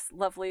have a nice,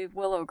 lovely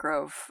willow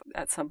grove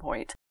at some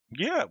point.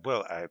 Yeah,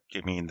 well, I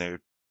mean, they're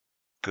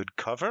good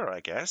cover, I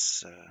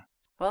guess.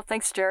 Well,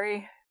 thanks,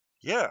 Jerry.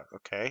 Yeah,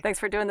 okay. Thanks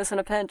for doing this in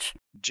a pinch.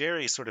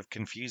 Jerry sort of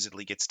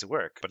confusedly gets to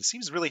work, but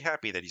seems really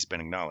happy that he's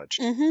been acknowledged.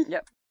 Mm-hmm.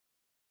 Yep.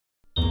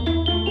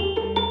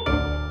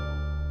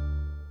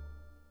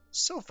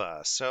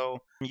 Silpha, so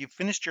you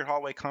finished your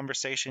hallway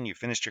conversation, you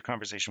finished your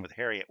conversation with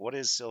Harriet. What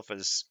is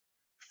Silpha's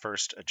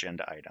first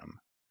agenda item?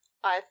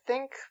 I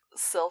think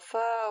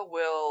Silpha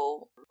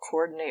will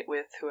coordinate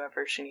with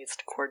whoever she needs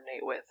to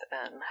coordinate with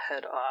and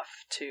head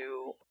off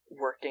to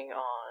working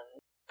on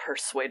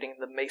persuading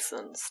the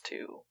Masons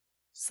to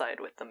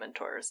side with the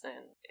Mentors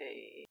in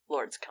a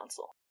Lord's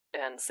Council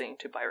and seeing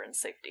to Byron's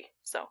safety.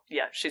 So,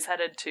 yeah, she's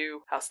headed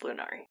to House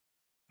Lunari.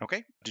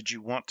 Okay. Did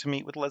you want to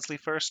meet with Leslie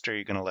first, or are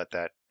you going to let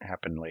that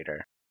happen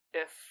later?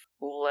 If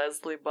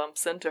Leslie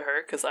bumps into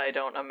her, because I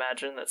don't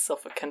imagine that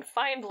Silpha can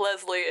find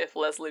Leslie if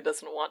Leslie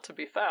doesn't want to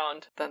be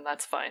found, then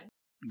that's fine.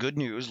 Good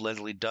news,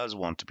 Leslie does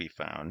want to be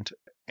found,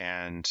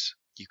 and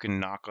you can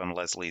knock on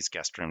Leslie's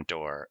guest room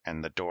door,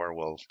 and the door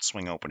will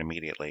swing open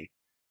immediately.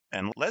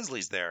 And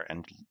Leslie's there,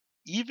 and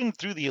even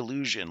through the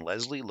illusion,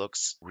 Leslie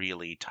looks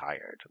really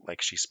tired,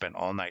 like she spent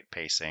all night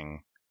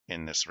pacing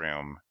in this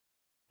room.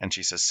 And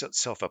she says,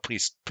 Silpha,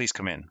 please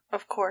come in.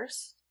 Of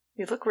course.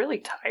 You look really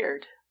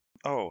tired.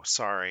 Oh,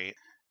 sorry.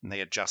 And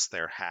they adjust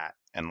their hat,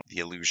 and the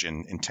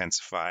illusion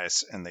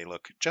intensifies, and they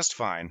look just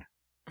fine.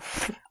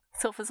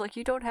 Silpha's like,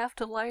 you don't have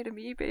to lie to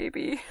me,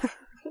 baby.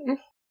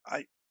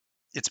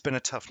 It's been a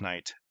tough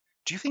night.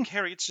 Do you think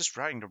Harriet's just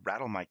trying to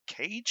rattle my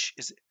cage?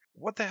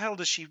 What the hell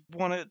does she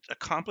want to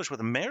accomplish with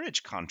a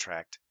marriage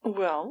contract?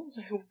 Well,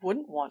 who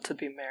wouldn't want to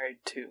be married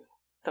to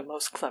the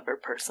most clever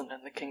person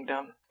in the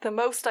kingdom? The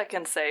most I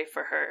can say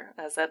for her,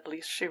 as at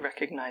least she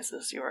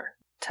recognizes your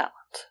talent.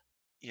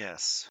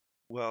 Yes.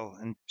 Well,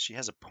 and she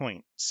has a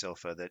point,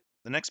 Silpha, that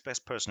the next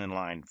best person in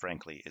line,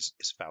 frankly, is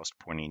Faust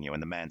Porninho,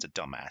 and the man's a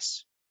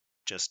dumbass.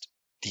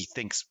 He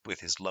thinks with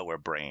his lower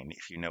brain,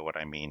 if you know what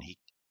I mean.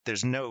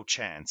 There's no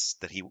chance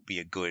that he would be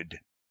a good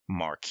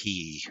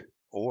marquis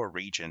or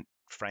regent,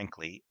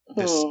 frankly.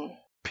 This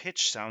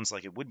pitch sounds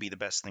like it would be the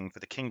best thing for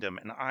the kingdom,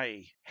 and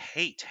I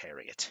hate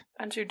Harriet.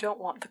 And you don't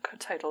want the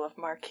title of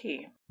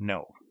marquis?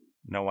 No,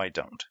 I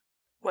don't.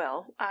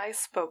 Well, I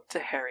spoke to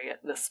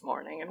Harriet this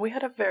morning, and we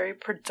had a very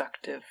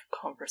productive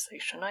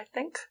conversation, I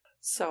think.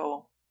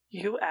 So,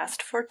 you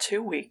asked for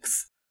 2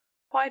 weeks.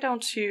 Why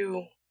don't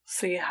you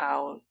see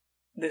how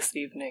this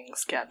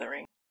evening's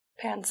gathering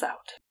pans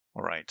out?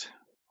 All right.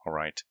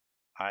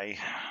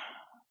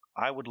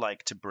 I would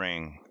like to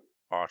bring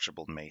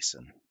Archibald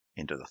Mason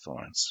into the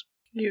Thorns.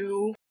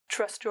 You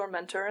trust your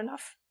mentor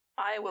enough?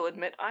 I will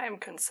admit I am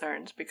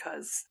concerned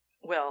because,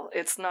 well,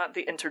 it's not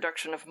the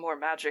introduction of more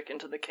magic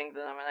into the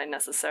kingdom I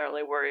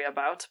necessarily worry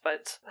about,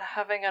 but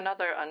having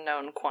another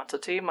unknown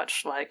quantity,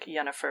 much like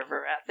Yennefer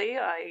Varathi,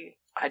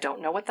 I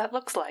don't know what that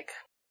looks like.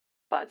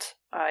 But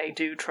I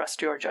do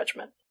trust your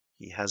judgment.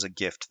 He has a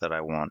gift that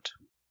I want.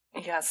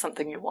 He has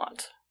something you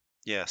want.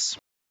 Yes,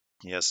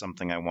 he has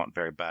something I want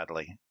very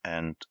badly,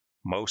 and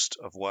most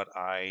of what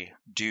I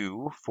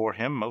do for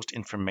him, most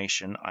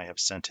information I have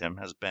sent him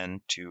has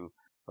been to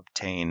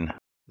obtain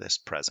this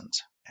present.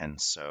 And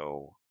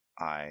so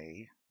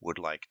I would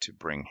like to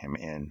bring him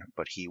in,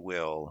 but he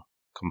will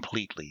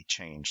completely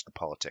change the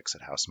politics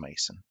at House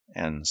Mason.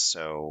 And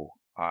so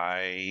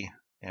I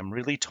am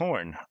really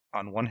torn.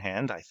 On one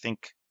hand, I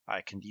think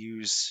I can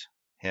use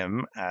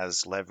him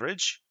as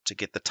leverage to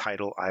get the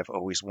title I've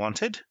always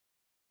wanted.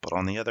 But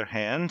on the other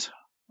hand,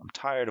 I'm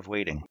tired of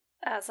waiting.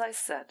 As I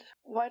said,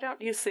 why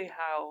don't you see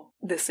how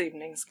this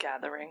evening's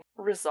gathering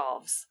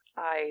resolves?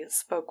 I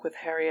spoke with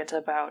Harriet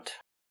about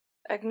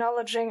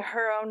acknowledging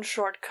her own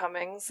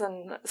shortcomings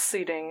and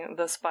ceding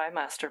the spy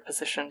master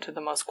position to the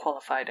most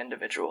qualified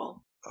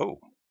individual. Oh,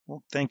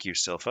 well, thank you,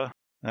 Silpha.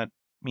 That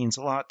means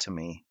a lot to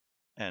me.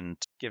 And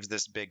gives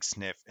this big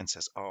sniff and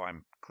says, oh,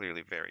 I'm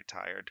clearly very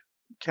tired.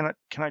 Can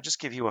I just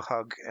give you a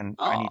hug, and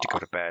I need to go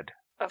to bed?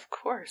 Of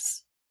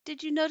course.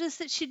 Did you notice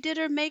that she did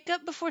her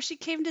makeup before she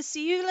came to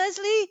see you,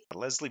 Leslie?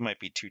 Leslie might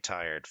be too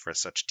tired for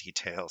such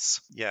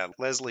details. Yeah,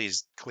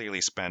 Leslie's clearly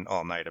spent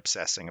all night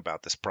obsessing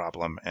about this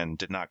problem and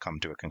did not come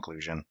to a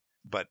conclusion,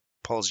 but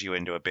pulls you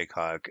into a big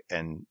hug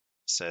and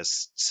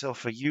says,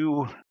 Silpha,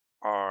 you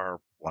are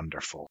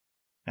wonderful.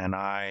 And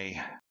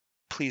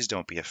please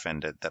don't be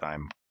offended that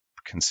I'm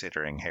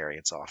considering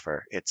Harriet's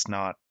offer. It's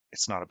not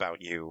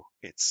about you.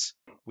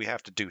 We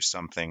have to do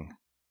something.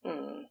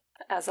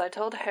 As I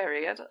told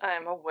Harriet, I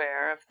am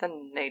aware of the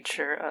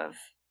nature of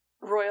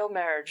royal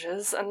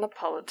marriages and the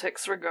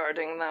politics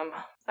regarding them.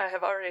 I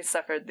have already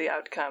suffered the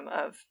outcome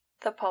of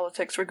the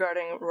politics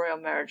regarding royal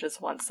marriages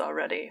once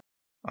already.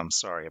 I'm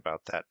sorry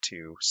about that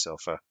too,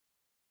 Silpha.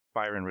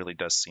 Byron really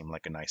does seem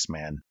like a nice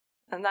man.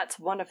 And that's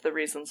one of the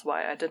reasons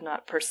why I did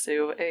not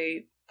pursue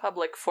a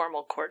public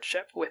formal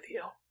courtship with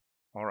you.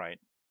 All right.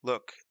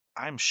 Look,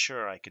 I'm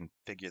sure I can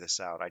figure this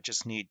out. I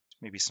just need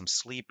maybe some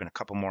sleep and a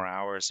couple more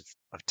hours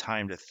of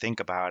time to think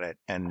about it.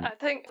 And I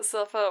think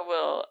Silpha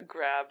will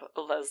grab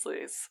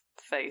Leslie's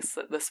face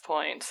at this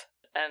point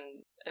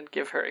and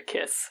give her a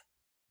kiss.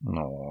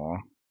 Aww.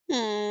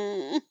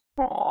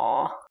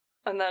 Aww.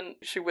 And then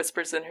she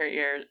whispers in her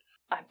ear,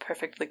 I'm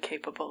perfectly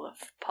capable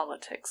of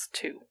politics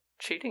too.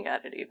 Cheating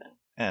at it even.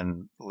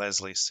 And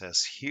Leslie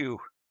says, Hugh,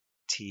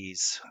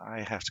 tease.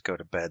 I have to go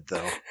to bed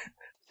though.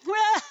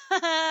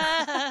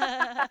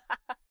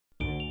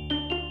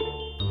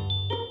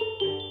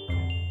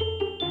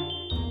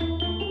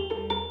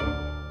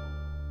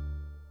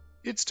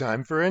 It's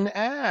time for an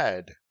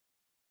ad.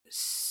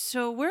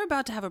 So we're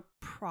about to have a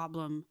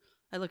problem.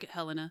 I look at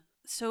Helena.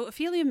 So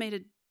Ophelia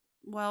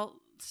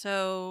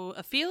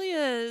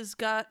Ophelia's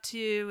got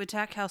to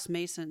attack House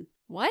Mason.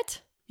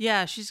 What?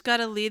 Yeah, she's got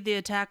to lead the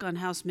attack on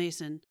House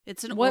Mason.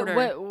 It's an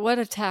order. What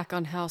attack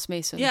on House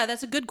Mason? Yeah,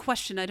 that's a good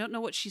question. I don't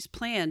know what she's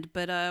planned,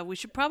 but we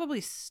should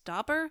probably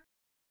stop her.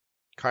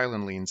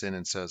 Kylan leans in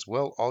and says,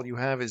 well, all you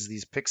have is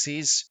these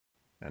pixies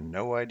and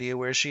no idea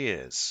where she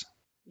is.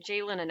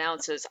 Jalen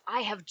announces, I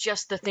have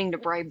just the thing to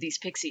bribe these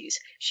pixies.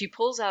 She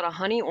pulls out a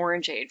honey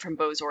orangeade from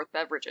Bozorth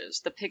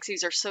Beverages. The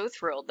pixies are so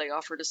thrilled they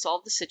offer to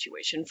solve the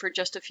situation for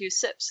just a few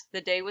sips.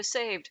 The day was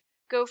saved.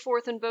 Go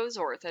forth in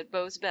Bozorth at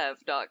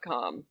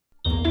bozbev.com.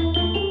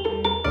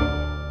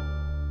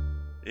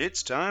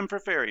 It's time for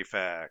fairy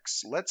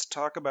facts. Let's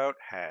talk about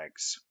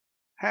hags.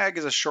 Hag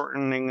is a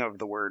shortening of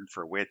the word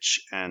for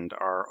witch and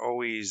are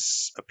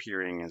always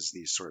appearing as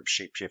these sort of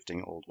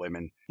shape-shifting old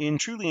women. In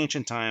truly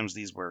ancient times,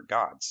 these were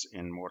gods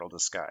in mortal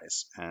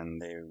disguise,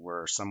 and they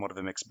were somewhat of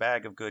a mixed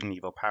bag of good and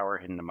evil power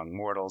hidden among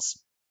mortals.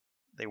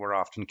 They were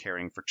often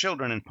caring for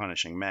children and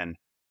punishing men.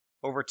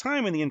 Over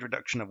time, in the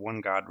introduction of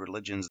one-god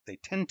religions, they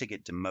tend to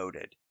get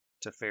demoted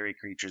to fairy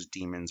creatures,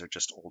 demons, or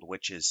just old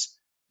witches,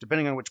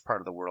 depending on which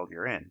part of the world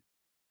you're in.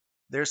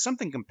 There's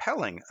something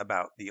compelling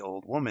about the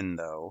old woman,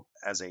 though,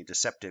 as a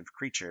deceptive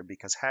creature,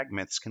 because hag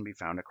myths can be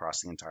found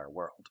across the entire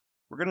world.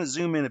 We're going to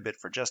zoom in a bit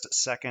for just a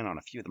second on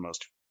a few of the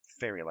most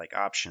fairy-like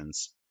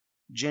options.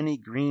 Jenny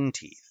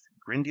Greenteeth,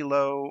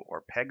 Grindylow,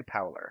 or Peg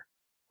Powler.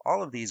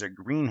 All of these are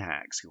green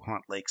hags who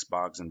haunt lakes,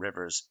 bogs, and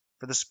rivers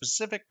for the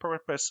specific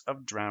purpose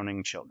of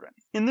drowning children.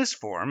 In this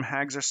form,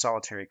 hags are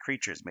solitary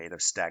creatures made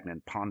of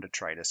stagnant pond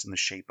detritus in the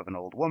shape of an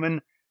old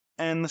woman,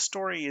 and the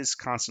story is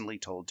constantly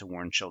told to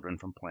warn children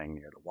from playing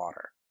near the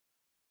water.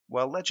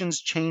 While legends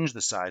change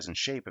the size and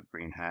shape of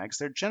green hags,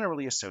 they're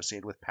generally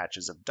associated with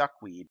patches of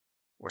duckweed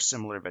or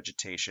similar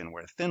vegetation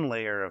where a thin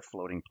layer of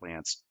floating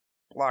plants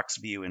blocks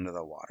view into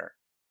the water.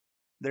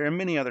 There are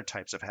many other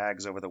types of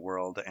hags over the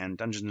world, and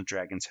Dungeons &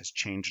 Dragons has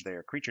changed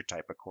their creature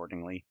type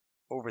accordingly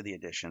over the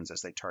editions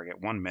as they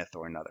target one myth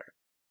or another.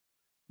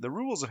 The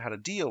rules of how to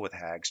deal with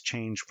hags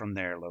change from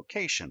their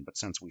location, but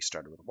since we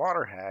started with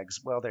water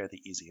hags, well, they're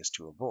the easiest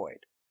to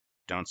avoid.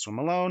 Don't swim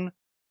alone,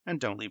 and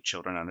don't leave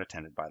children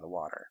unattended by the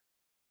water.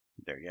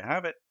 There you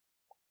have it.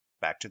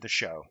 Back to the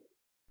show.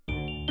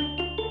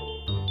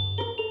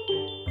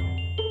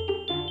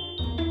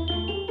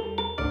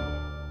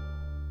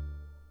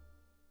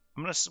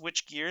 I'm going to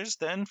switch gears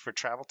then for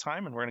travel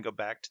time, and we're going to go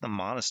back to the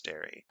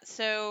monastery.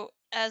 So,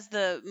 as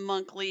the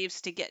monk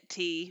leaves to get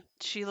tea,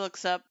 she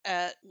looks up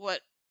at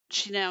what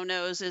she now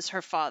knows is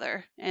her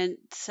father and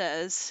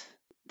says,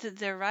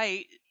 They're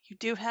right. You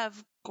do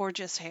have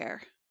gorgeous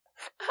hair.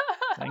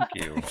 Thank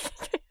you.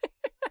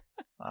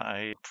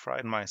 I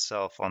pride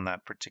myself on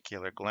that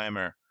particular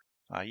glamour.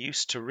 I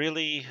used to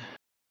really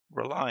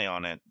rely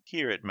on it.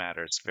 Here it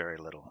matters very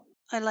little.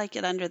 I like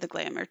it under the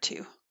glamour,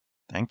 too.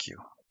 Thank you.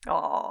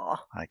 Aww.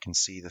 I can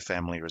see the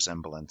family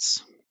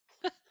resemblance.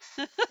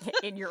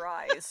 In your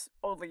eyes.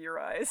 Only your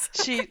eyes.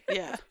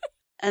 Yeah.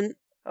 And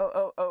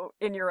Oh,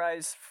 In Your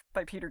Eyes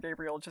by Peter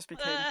Gabriel just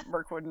became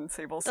Mirkwood and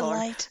Sable's the song.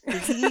 light, the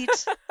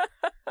heat.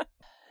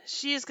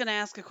 She is going to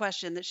ask a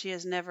question that she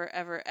has never,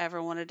 ever,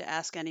 ever wanted to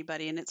ask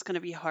anybody, and it's going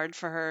to be hard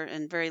for her,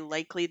 and very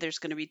likely there's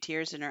going to be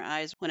tears in her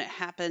eyes when it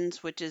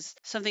happens, which is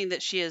something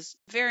that she has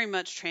very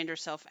much trained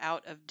herself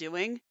out of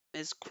doing,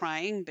 is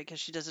crying, because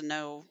she doesn't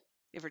know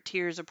if her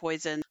tears are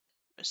poison.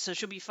 So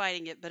she'll be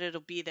fighting it, but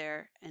it'll be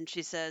there. And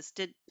she says,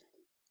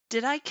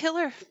 Did I kill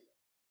her?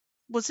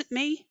 Was it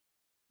me?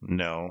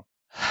 No.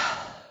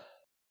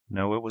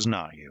 No, it was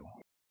not you.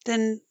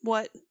 Then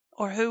what?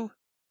 Or who?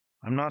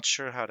 I'm not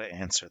sure how to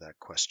answer that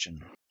question.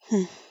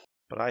 Hmm.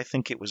 But I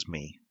think it was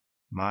me.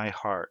 My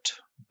heart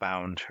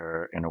bound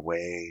her in a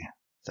way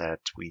that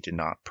we did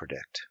not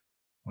predict.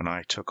 When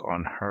I took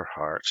on her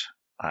heart,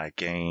 I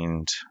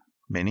gained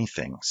many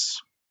things.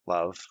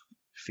 Love,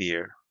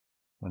 fear.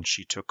 When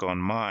she took on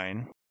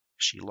mine,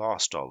 she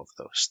lost all of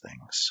those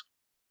things.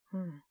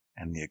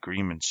 And the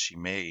agreements she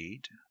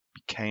made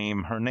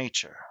became her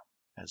nature,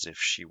 as if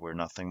she were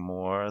nothing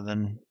more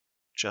than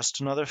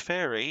just another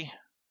fairy.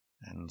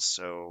 And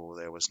so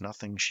there was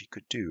nothing she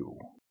could do.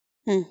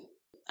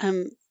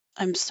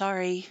 I'm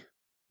sorry.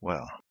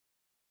 Well,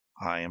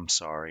 I am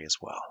sorry as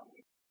well.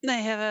 I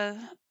have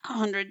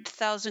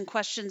 100,000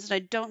 questions, and I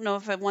don't know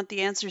if I want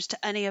the answers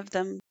to any of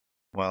them.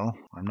 Well,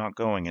 I'm not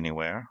going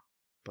anywhere,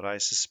 but I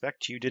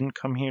suspect you didn't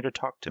come here to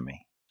talk to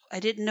me. I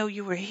didn't know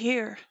you were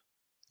here.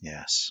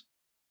 Yes.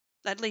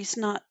 At least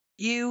not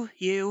you.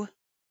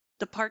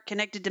 The part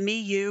connected to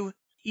me,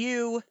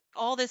 you.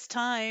 All this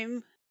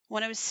time,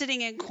 when I was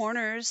sitting in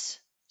corners,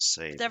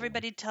 Sable. with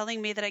everybody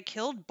telling me that I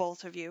killed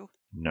both of you.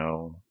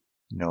 No,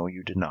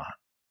 you did not.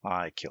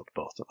 I killed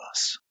both of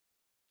us.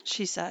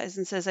 She sighs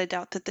and says, I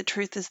doubt that the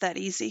truth is that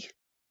easy.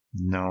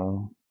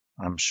 No,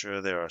 I'm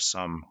sure there are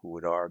some who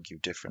would argue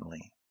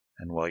differently.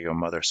 And while your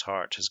mother's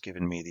heart has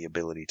given me the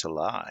ability to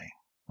lie,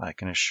 I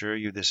can assure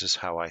you this is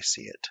how I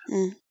see it.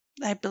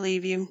 I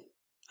believe you.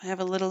 I have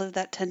a little of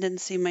that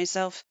tendency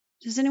myself.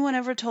 Has anyone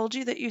ever told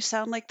you that you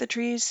sound like the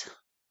trees?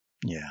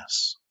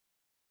 Yes.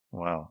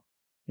 Well,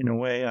 in a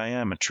way, I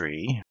am a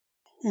tree.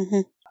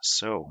 Mm-hmm.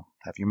 So,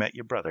 have you met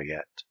your brother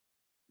yet?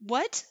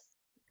 What?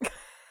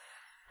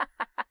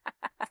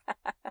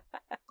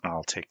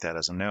 I'll take that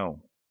as a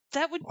no.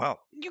 That would... Well,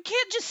 You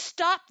can't just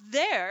stop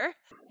there.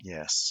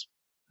 yes.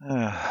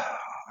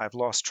 I've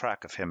lost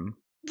track of him.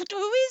 But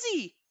who is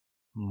he?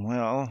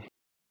 Well,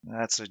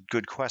 that's a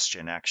good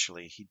question,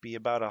 actually. He'd be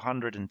about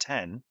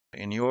 110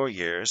 in your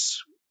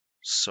years,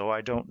 so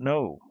I don't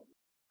know.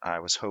 I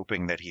was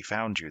hoping that he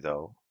found you,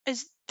 though.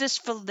 Is this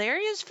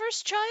Valeria's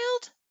first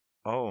child?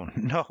 Oh,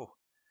 no.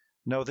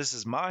 No, this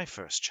is my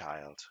first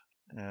child.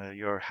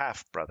 Your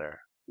half-brother.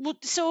 Well,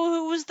 so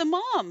who was the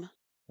mom?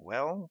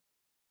 Well,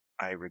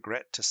 I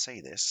regret to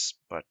say this,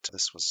 but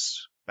this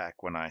was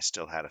back when I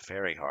still had a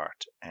fairy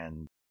heart,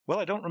 and, well,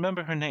 I don't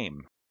remember her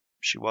name.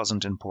 She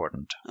wasn't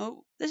important.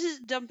 Oh, this is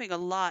dumping a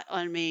lot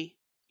on me.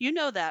 You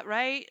know that,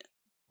 right?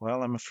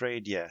 Well, I'm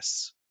afraid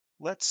yes.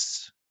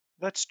 Let's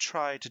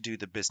try to do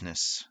the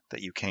business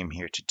that you came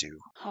here to do.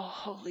 Oh,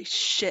 holy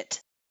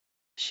shit,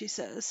 she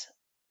says.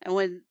 And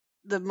when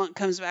the monk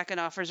comes back and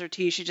offers her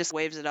tea, she just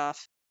waves it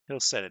off. He'll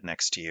set it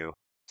next to you.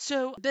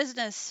 So,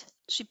 business.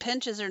 She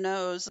pinches her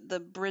nose, the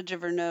bridge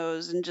of her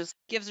nose, and just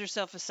gives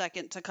herself a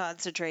second to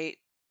concentrate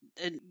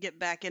and get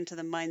back into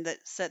the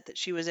mindset that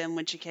she was in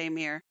when she came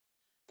here.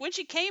 When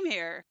she came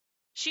here,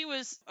 she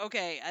was,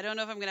 okay, I don't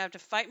know if I'm going to have to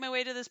fight my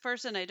way to this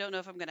person. I don't know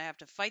if I'm going to have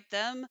to fight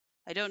them.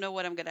 I don't know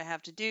what I'm going to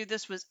have to do.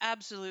 This was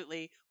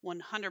absolutely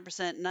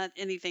 100% not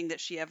anything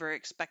that she ever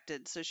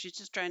expected. So she's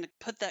just trying to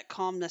put that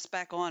calmness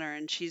back on her,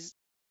 and she's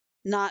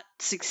not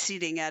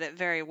succeeding at it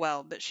very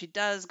well. But she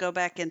does go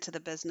back into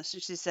the business.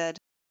 And she said,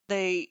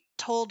 they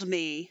told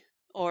me,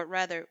 or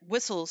rather,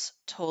 Whistles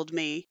told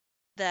me,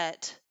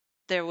 that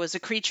there was a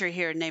creature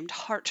here named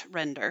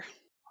Heartrender.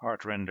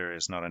 Heartrender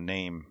is not a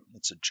name,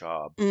 it's a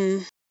job.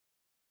 It's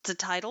a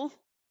title?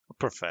 A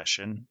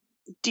profession.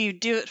 Do you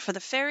do it for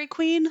the Fairy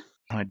Queen?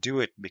 I do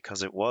it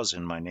because it was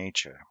in my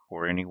nature.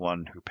 For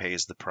anyone who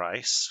pays the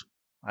price,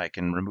 I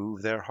can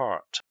remove their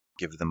heart,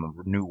 give them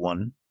a new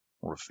one,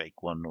 or a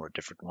fake one, or a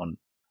different one.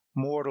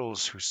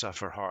 Mortals who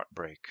suffer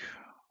heartbreak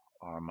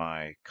are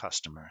my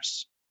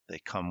customers. They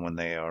come when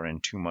they are in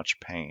too much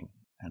pain,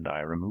 and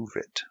I remove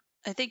it.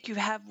 I think you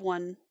have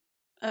one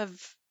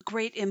of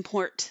great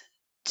import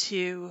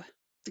to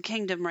the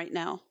kingdom right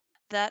now.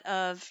 That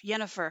of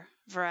Yennefer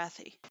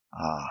Varathi.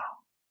 Ah,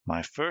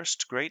 my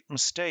first great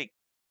mistake.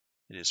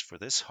 It is for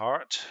this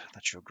heart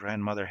that your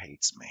grandmother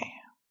hates me.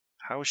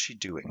 How is she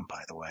doing,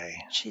 by the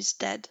way? She's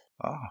dead.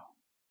 Ah,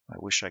 I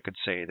wish I could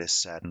say this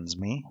saddens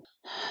me.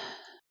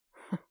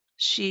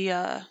 She,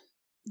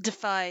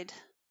 defied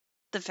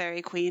the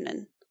Fairy Queen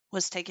and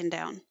was taken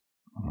down.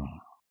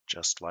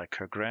 Just like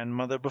her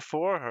grandmother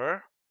before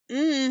her.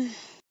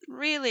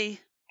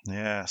 Really?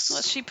 Yes.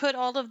 Well, she put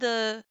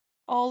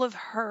all of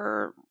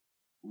her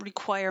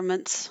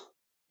requirements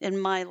in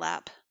my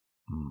lap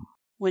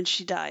when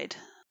she died.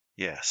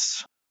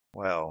 Yes.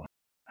 Well,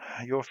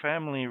 your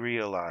family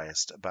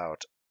realized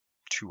about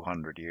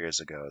 200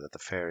 years ago that the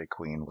Fairy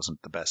Queen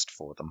wasn't the best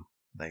for them.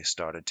 They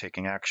started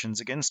taking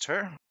actions against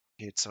her.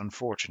 It's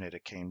unfortunate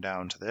it came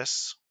down to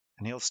this.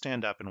 And he'll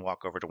stand up and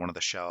walk over to one of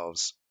the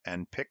shelves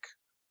and pick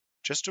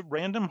just a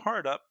random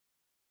heart up.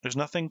 There's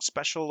nothing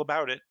special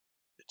about it.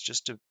 It's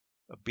just a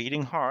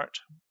beating heart.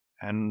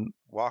 And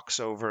walks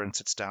over and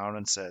sits down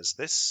and says,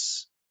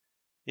 "This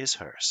is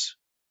hers."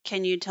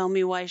 Can you tell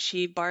me why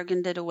she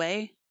bargained it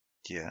away?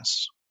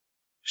 Yes.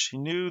 She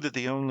knew that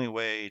the only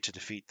way to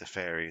defeat the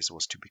fairies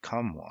was to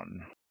become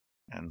one,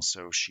 and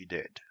so she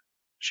did.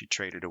 She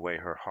traded away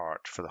her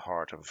heart for the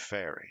heart of a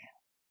fairy,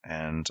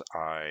 and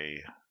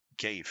I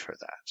gave her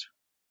that.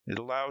 It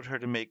allowed her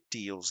to make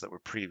deals that were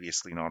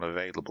previously not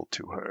available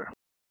to her,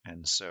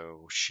 and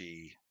so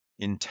she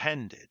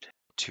intended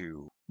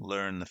to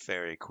learn the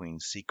Fairy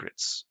Queen's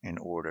secrets in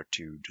order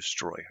to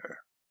destroy her.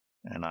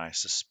 And I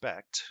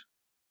suspect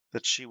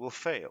that she will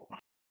fail,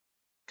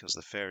 because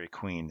the Fairy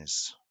Queen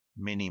is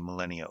many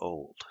millennia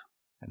old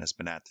and has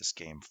been at this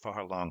game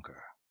far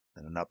longer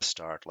than an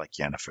upstart like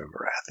Yennefer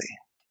Varathi.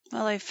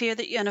 Well, I fear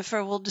that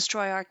Yennefer will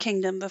destroy our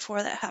kingdom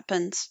before that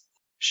happens.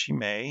 She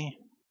may,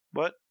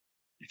 but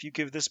if you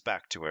give this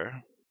back to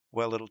her,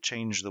 well, it'll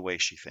change the way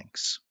she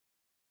thinks.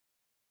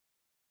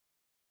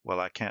 Well,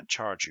 I can't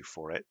charge you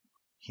for it.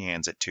 He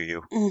hands it to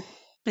you.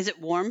 Is it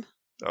warm?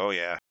 Oh,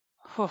 yeah.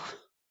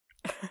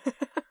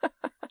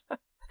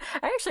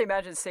 I actually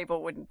imagine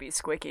Sable wouldn't be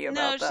squicky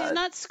about that. No, she's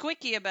not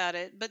squicky about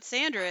it, but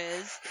Sandra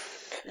is.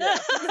 Yeah.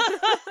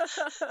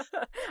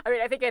 I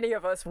mean, I think any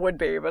of us would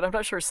be, but I'm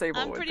not sure Sable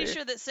would be. I'm pretty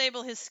sure that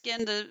Sable has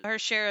skinned her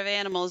share of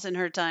animals in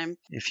her time.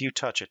 If you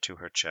touch it to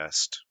her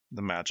chest,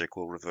 the magic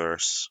will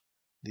reverse.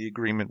 The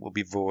agreement will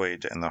be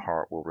void, and the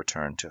heart will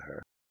return to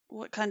her.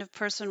 What kind of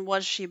person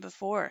was she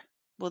before?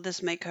 Will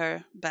this make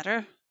her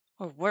better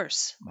or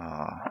worse?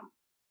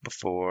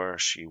 Before,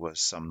 she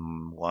was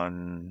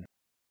someone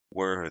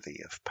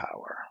worthy of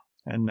power,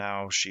 and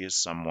now she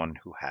is someone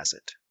who has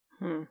it.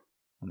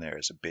 And there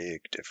is a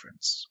big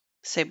difference.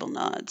 Sable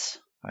nods.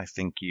 I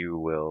think you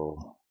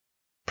will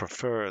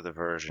prefer the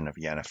version of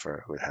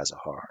Yennefer who has a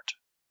heart.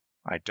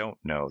 I don't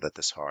know that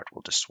this heart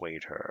will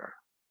dissuade her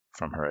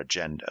from her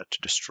agenda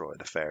to destroy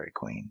the Fairy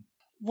Queen.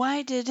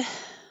 Why did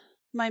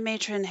my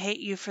matron hate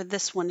you for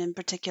this one in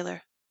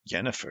particular?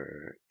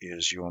 Yennefer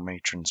is your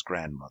matron's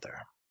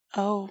grandmother,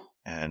 Oh,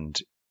 and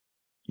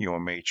your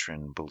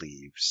matron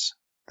believes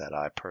that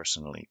I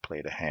personally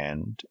played a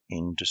hand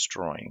in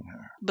destroying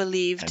her.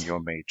 believed. And your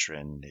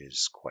matron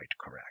is quite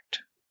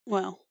correct.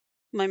 Well,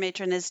 my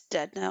matron is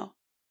dead now.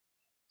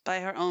 By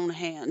her own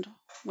hand,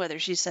 whether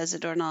she says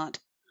it or not.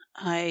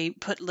 I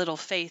put little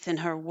faith in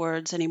her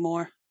words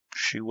anymore.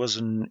 She was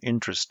an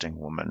interesting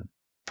woman,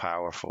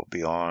 powerful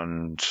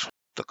beyond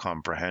the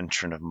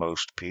comprehension of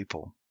most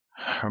people.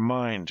 Her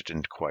mind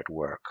didn't quite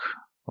work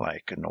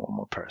like a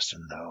normal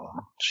person, though.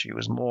 She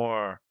was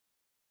more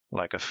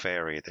like a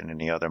fairy than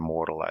any other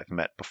mortal I've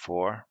met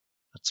before.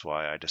 That's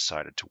why I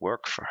decided to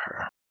work for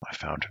her. I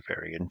found her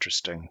very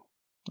interesting.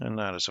 And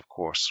that is, of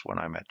course, when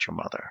I met your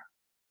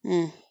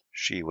mother.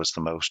 She was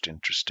the most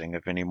interesting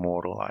of any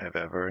mortal I have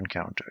ever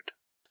encountered.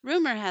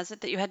 Rumor has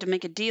it that you had to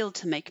make a deal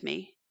to make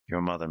me.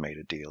 Your mother made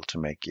a deal to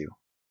make you.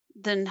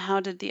 Then how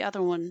did the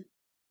other one?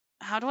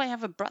 How do I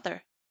have a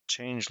brother?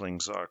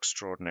 Changelings are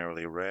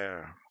extraordinarily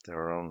rare. There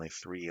are only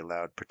 3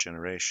 allowed per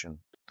generation.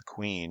 The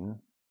Queen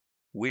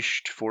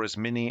wished for as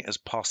many as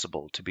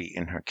possible to be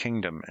in her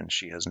kingdom, and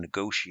she has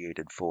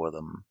negotiated for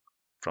them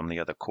from the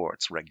other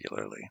courts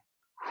regularly.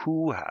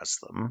 Who has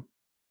them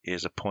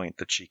is a point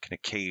that she can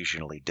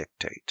occasionally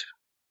dictate.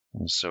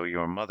 And so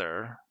your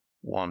mother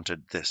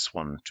wanted this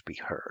one to be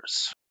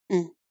hers.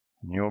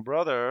 Your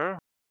brother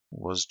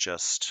was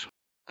just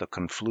the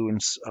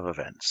confluence of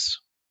events.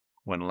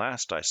 When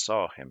last I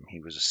saw him,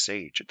 he was a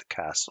sage at the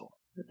castle.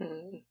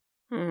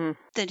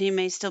 Then he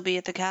may still be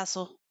at the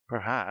castle.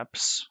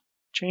 Perhaps.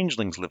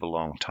 Changelings live a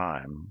long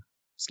time.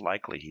 It's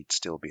likely he'd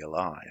still be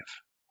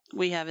alive.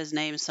 We have his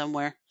name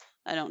somewhere.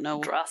 I don't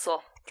know.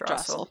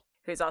 Drossel.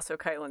 Who's also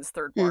Kylan's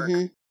third mark.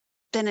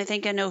 Then I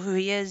think I know who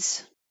he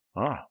is.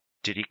 Ah,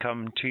 did he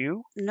come to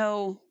you?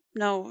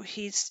 No,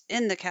 he's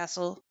in the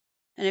castle.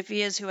 And if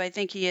he is who I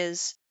think he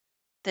is,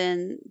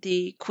 then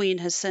the Queen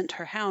has sent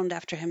her hound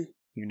after him.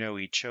 You know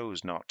he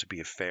chose not to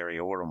be a fairy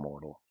or a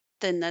mortal.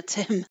 Then that's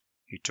him.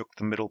 He took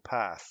the middle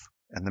path.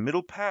 And the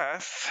middle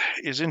path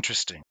is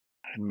interesting.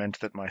 It meant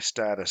that my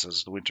status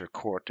as the Winter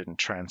Court didn't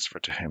transfer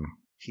to him.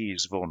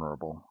 He's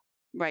vulnerable.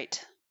 Right.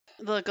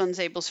 The look on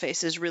Zabel's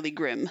face is really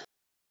grim.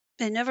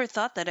 I never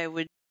thought that I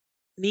would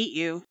meet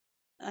you.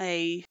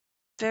 I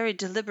very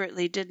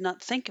deliberately did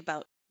not think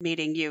about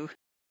meeting you.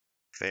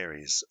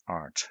 Fairies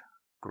aren't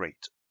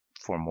great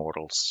for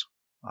mortals.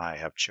 I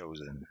have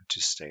chosen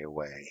to stay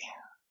away.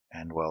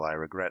 And while I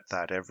regret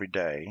that every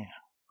day,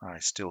 I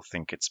still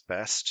think it's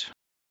best.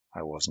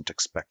 I wasn't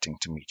expecting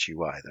to meet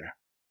you either.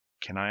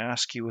 Can I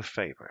ask you a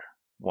favor?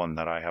 One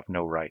that I have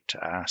no right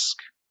to ask?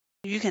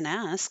 You can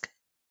ask.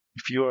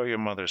 If you are your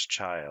mother's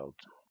child,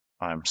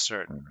 I'm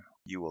certain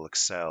you will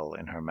excel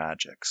in her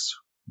magics.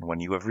 And when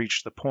you have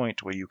reached the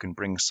point where you can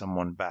bring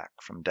someone back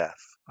from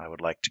death, I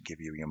would like to give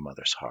you your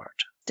mother's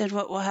heart. Then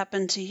what will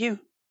happen to you?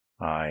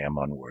 I am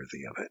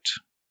unworthy of it.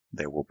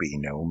 There will be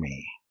no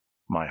me.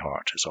 My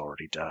heart has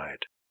already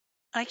died.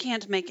 I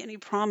can't make any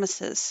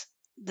promises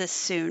this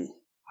soon.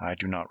 I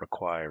do not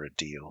require a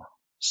deal,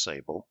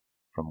 Sable.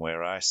 From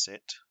where I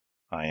sit,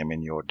 I am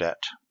in your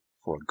debt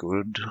for a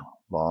good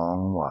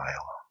long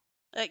while.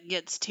 That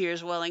gets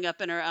tears welling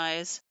up in her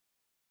eyes.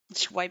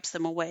 She wipes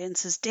them away and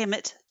says, "Damn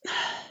it.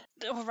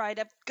 All right,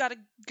 I've got to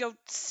go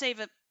save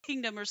a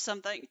kingdom or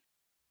something."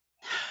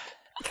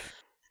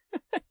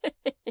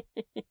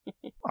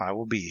 I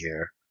will be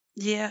here.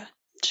 Yeah,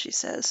 she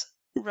says,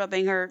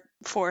 rubbing her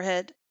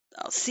forehead.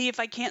 I'll see if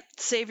I can't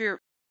save your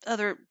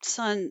other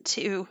son,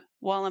 too,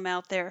 while I'm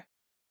out there.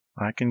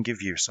 I can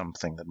give you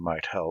something that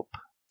might help.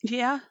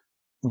 Yeah?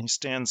 He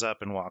stands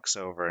up and walks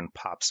over and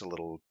pops a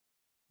little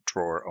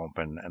drawer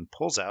open and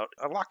pulls out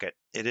a locket.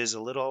 It is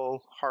a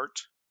little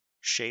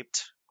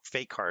heart-shaped,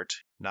 fake heart,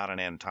 not an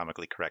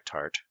anatomically correct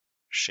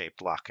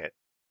heart-shaped locket,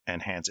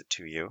 and hands it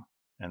to you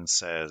and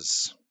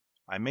says,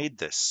 I made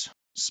this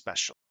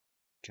special.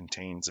 It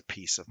contains a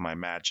piece of my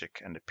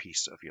magic and a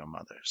piece of your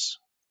mother's.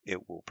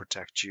 It will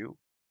protect you.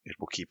 It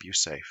will keep you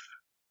safe.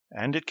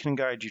 And it can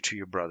guide you to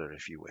your brother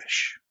if you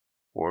wish,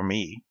 or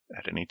me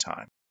at any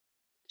time.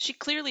 She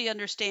clearly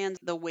understands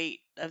the weight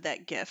of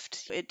that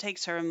gift. It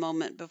takes her a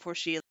moment before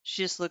she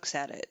just looks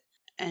at it,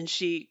 and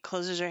she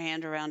closes her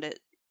hand around it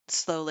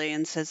slowly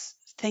and says,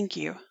 "Thank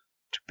you."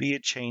 To be a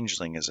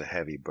changeling is a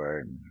heavy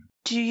burden.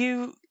 Do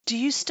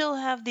you still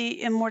have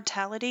the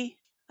immortality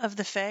of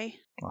the Fae?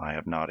 I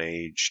have not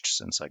aged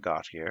since I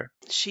got here.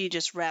 She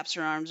just wraps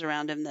her arms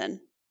around him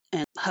then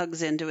and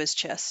hugs into his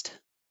chest.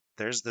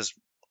 There's this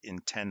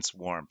intense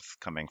warmth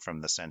coming from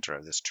the center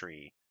of this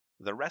tree.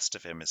 The rest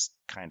of him is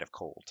kind of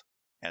cold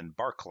and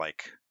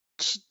bark-like.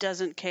 She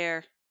doesn't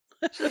care.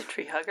 She's a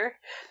tree hugger.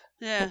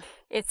 Yeah.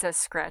 It's a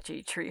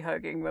scratchy tree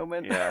hugging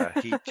moment.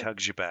 Yeah, he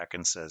hugs you back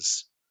and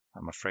says,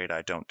 I'm afraid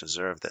I don't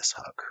deserve this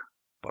hug,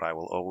 but I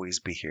will always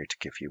be here to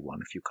give you one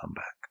if you come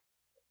back.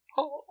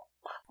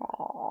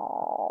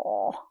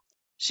 Oh.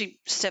 She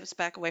steps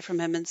back away from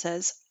him and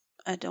says,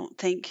 I don't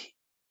think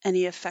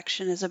any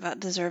affection is about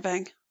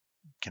deserving.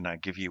 Can I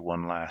give you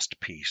one last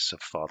piece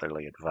of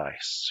fatherly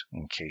advice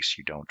in case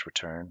you don't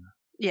return?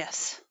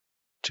 Yes.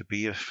 To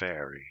be a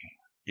fairy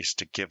is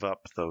to give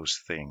up those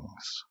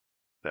things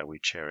that we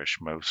cherish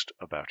most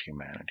about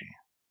humanity.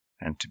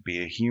 And to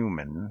be a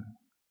human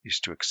is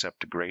to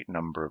accept a great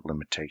number of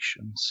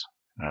limitations.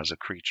 As a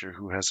creature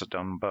who has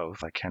done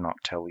both, I cannot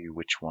tell you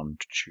which one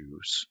to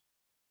choose.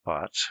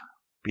 But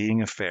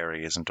being a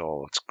fairy isn't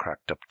all it's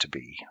cracked up to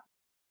be.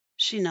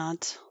 She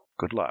nods.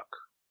 Good luck.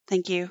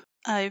 Thank you.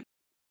 And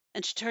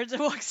she turns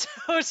and walks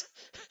out.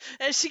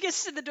 As she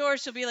gets to the door,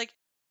 she'll be like,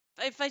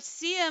 if I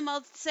see him,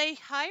 I'll say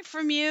hi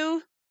from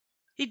you.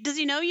 Does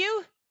he know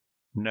you?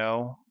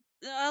 No.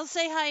 I'll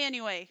say hi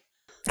anyway.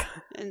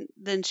 And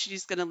then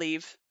she's going to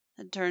leave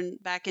and turn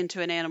back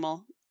into an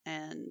animal,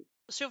 and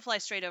she'll fly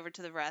straight over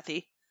to the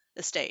Varathi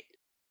estate.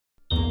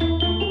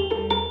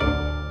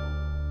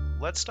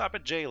 Let's stop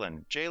at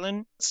Jalen.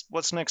 Jalen,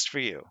 what's next for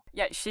you?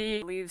 Yeah,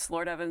 she leaves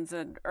Lord Evans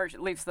or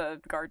leaves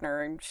the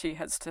gardener, and she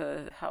heads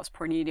to House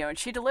Pornino, and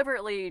she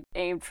deliberately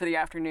aimed for the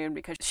afternoon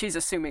because she's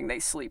assuming they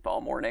sleep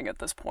all morning at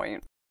this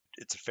point.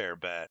 It's a fair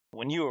bet.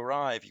 When you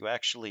arrive,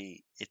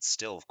 it's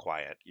still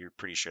quiet. You're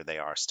pretty sure they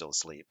are still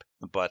asleep.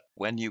 But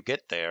when you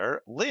get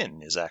there,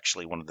 Lynn is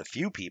actually one of the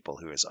few people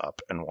who is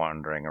up and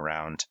wandering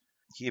around.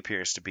 He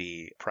appears to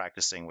be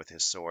practicing with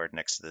his sword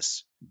next to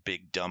this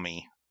big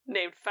dummy.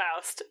 Named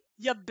Faust.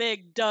 You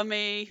big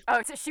dummy.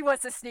 Oh, so she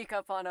wants to sneak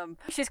up on him.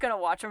 She's going to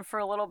watch him for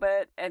a little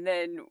bit, and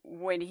then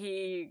when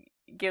he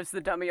gives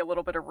the dummy a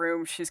little bit of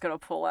room, she's going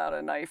to pull out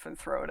a knife and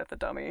throw it at the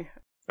dummy.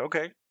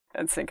 Okay.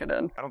 And sink it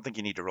in. I don't think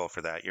you need to roll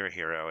for that. You're a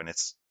hero, and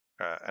it's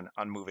an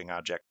unmoving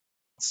object.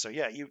 So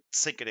yeah, you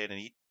sink it in,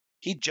 and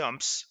he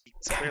jumps.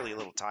 He's clearly a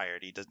little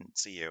tired. He doesn't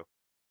see you.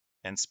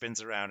 And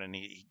spins around, and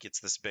he gets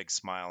this big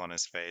smile on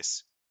his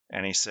face.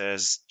 And he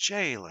says,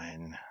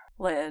 Jalen.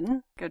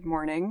 Lynn, good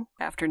morning,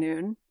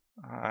 afternoon.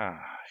 I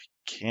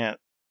can't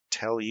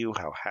tell you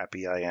how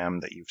happy I am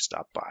that you've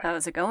stopped by.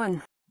 How's it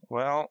going?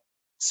 Well,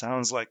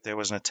 sounds like there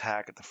was an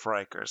attack at the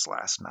Frikers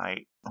last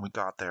night. We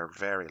got there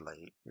very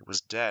late. It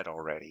was dead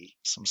already.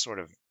 Some sort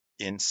of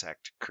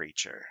insect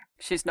creature.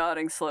 She's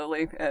nodding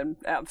slowly and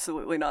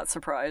absolutely not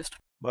surprised.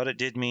 But it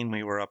did mean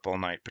we were up all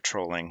night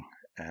patrolling.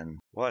 And,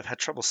 well, I've had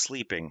trouble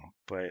sleeping,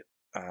 but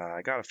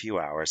I got a few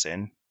hours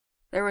in.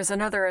 There was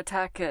another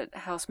attack at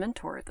House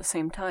Mentor at the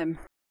same time.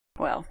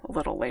 Well, a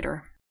little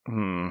later.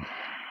 We've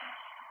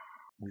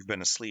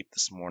been asleep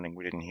this morning.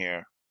 We didn't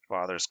hear.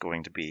 Father's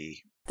going to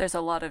be... There's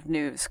a lot of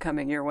news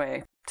coming your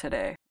way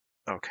today.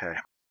 Okay.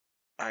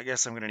 I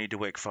guess I'm going to need to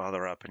wake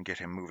Father up and get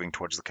him moving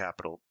towards the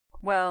capital.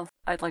 Well,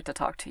 I'd like to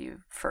talk to you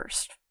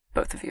first.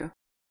 Both of you.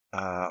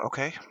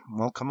 Okay.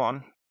 Well, come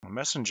on. A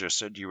messenger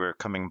said you were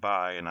coming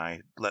by, and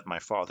I let my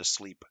father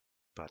sleep.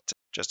 But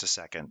just a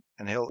second.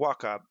 And he'll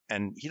walk up,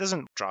 and he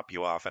doesn't drop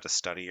you off at a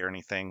study or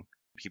anything.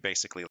 He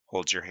basically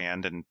holds your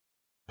hand and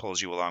pulls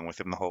you along with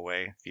him the whole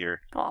way,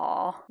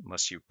 Aww.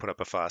 unless you put up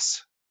a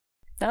fuss.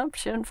 Nope,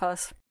 she didn't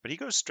fuss. But he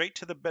goes straight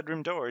to the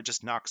bedroom door,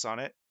 just knocks on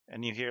it,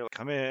 and you hear,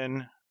 come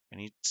in, and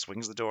he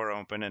swings the door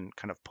open and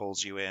kind of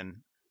pulls you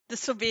in.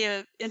 This will be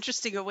an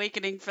interesting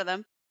awakening for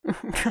them.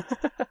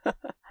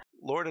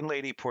 Lord and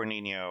Lady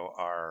Pornino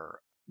are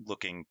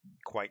looking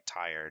quite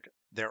tired.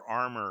 Their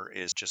armor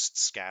is just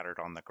scattered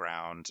on the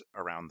ground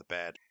around the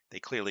bed. They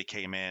clearly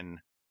came in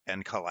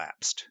and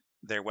collapsed.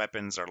 Their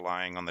weapons are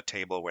lying on the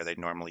table where they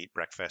normally eat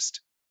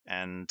breakfast.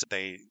 And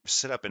they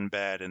sit up in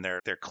bed, and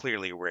they're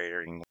clearly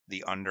wearing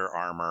the under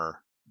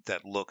armor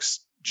that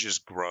looks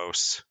just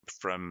gross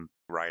from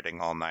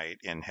riding all night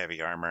in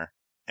heavy armor.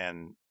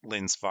 And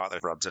Lynn's father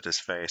rubs at his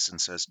face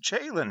and says,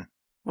 Jalen!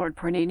 Lord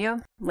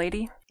Pornino,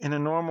 lady? In a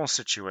normal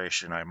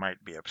situation, I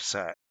might be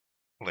upset,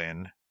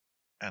 Lynn.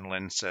 And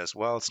Lynn says,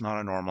 well, it's not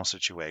a normal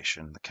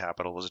situation. The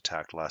capital was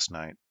attacked last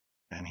night.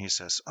 And he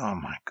says, oh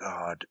my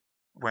God,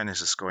 when is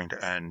this going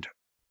to end?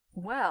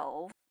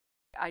 Well,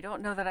 I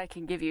don't know that I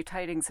can give you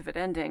tidings of it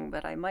ending,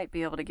 but I might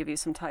be able to give you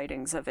some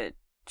tidings of it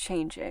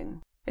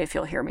changing, if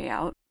you'll hear me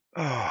out.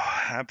 Oh,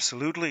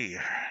 absolutely.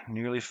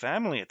 Nearly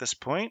family at this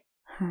point.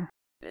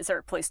 Is there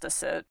a place to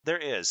sit? There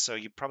is, so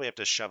you probably have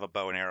to shove a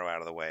bow and arrow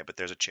out of the way, but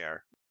there's a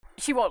chair.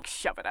 She won't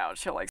shove it out.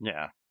 She'll,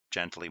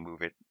 Gently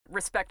move it.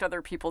 Respect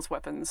other people's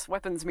weapons.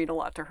 Weapons mean a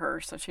lot to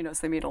her, so she knows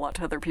they mean a lot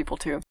to other people,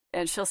 too.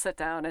 And she'll sit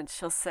down and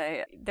she'll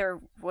say, there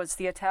was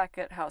the attack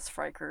at House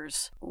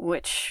Frikers,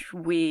 which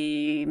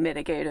we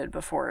mitigated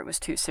before it was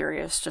too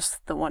serious.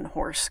 Just the one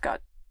horse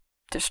got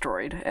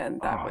destroyed, and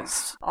that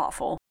was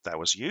awful. That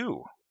was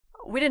you.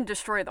 We didn't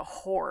destroy the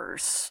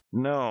horse.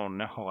 No,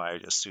 I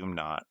assume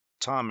not.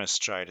 Thomas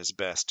tried his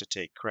best to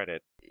take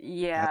credit.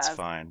 Yeah. That's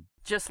fine.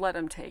 Just let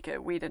him take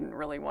it. We didn't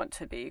really want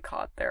to be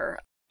caught there.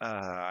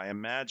 I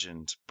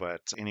imagined, but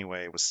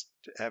anyway, it was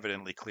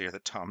evidently clear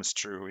that Thomas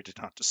Drury did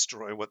not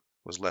destroy what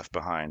was left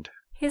behind.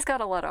 He's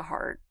got a lot of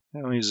heart.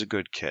 Well, he's a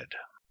good kid.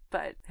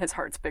 but his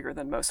heart's bigger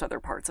than most other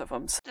parts of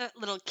him. That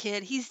little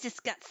kid, he's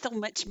just got so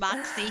much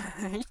moxie.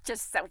 He's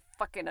just so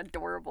fucking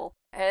adorable.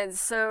 And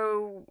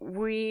so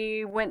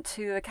we went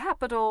to the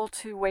Capitol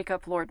to wake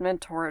up Lord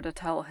Mentor to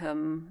tell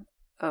him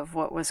of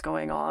what was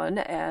going on,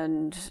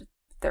 and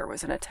there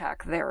was an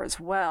attack there as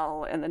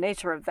well. And the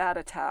nature of that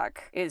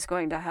attack is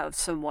going to have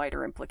some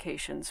wider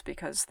implications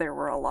because there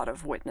were a lot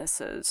of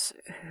witnesses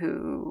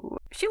who...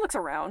 She looks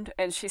around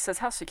and she says,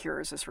 "How secure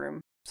is this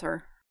room,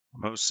 sir?"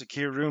 Most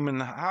secure room in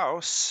the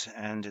house,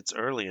 and it's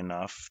early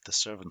enough. The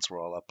servants were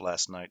all up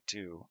last night,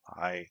 too.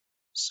 I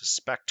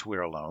suspect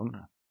we're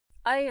alone.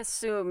 I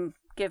assume,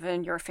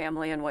 given your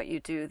family and what you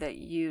do, that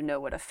you know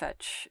what a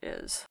fetch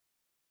is.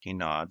 He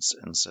nods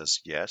and says,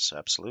 yes,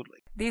 absolutely.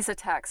 These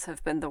attacks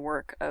have been the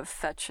work of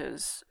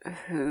fetches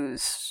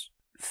whose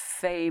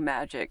fey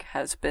magic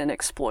has been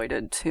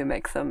exploited to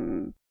make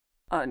them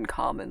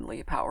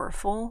uncommonly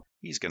powerful.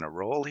 He's going to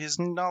roll his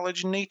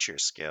knowledge nature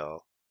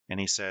skill. And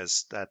he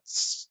says,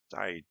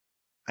 I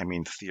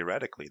mean,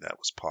 theoretically that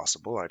was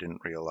possible. I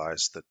didn't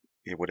realize that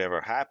it would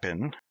ever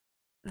happen.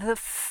 The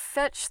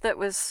fetch that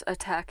was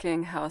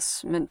attacking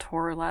House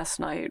Mentor last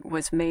night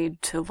was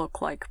made to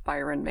look like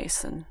Byron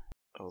Mason.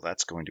 Oh,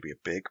 that's going to be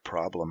a big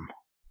problem.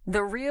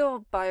 The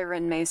real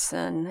Byron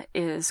Mason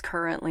is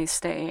currently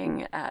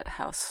staying at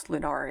House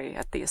Lunari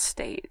at the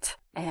estate,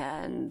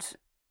 and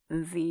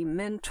the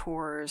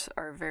Mentors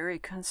are very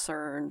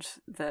concerned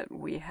that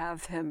we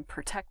have him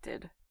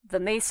protected. The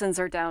Masons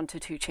are down to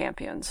 2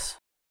 champions.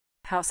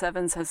 House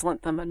Evans has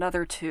lent them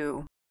another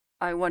 2.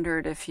 I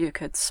wondered if you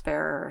could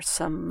spare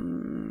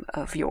some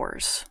of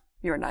yours,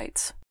 your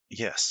knights.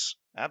 Yes,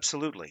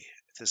 absolutely.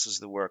 This is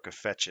the work of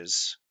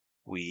fetches.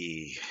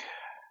 We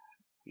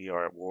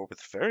are at war with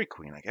the Fairy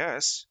Queen, I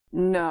guess.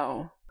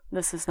 No,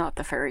 this is not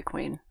the Fairy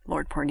Queen,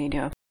 Lord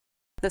Pornino.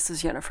 This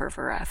is Yennefer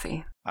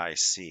Varathi. I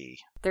see.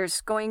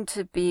 There's going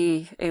to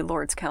be a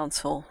Lord's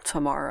Council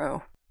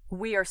tomorrow.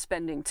 We are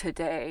spending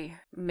today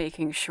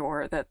making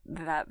sure that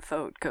that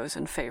vote goes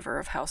in favor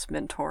of House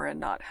Mentor and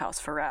not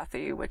House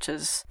Varathi, which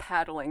is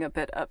paddling a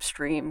bit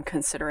upstream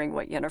considering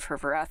what Yennefer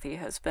Varathi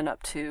has been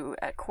up to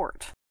at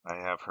court. I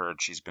have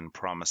heard she's been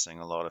promising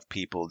a lot of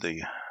people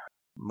the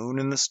moon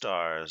and the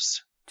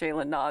stars.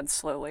 Jalen nods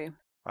slowly.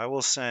 I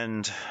will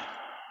send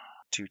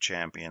 2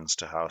 champions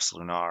to House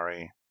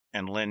Lunari.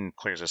 And Lynn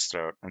clears his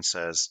throat and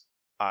says,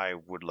 I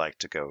would like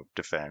to go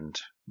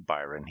defend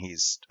Byron.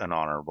 He's an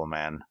honorable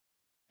man.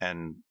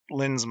 And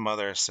Lynn's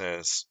mother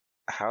says,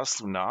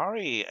 House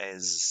Lunari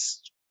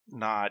is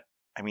not...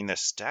 I mean, the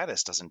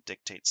status doesn't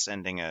dictate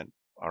sending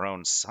our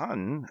own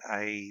son.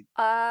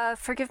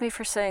 Forgive me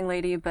for saying,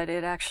 lady, but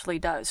it actually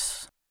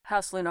does.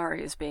 House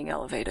Lunari is being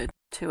elevated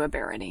to a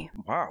barony.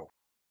 Wow.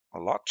 A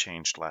lot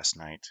changed last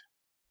night.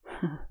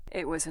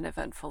 It was an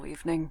eventful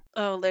evening.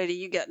 Oh, lady,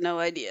 you got no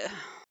idea.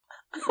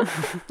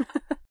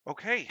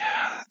 Okay,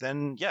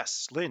 then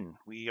yes, Lynn,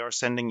 we are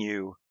sending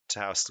you to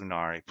House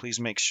Lunari. Please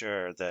make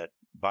sure that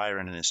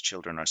Byron and his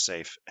children are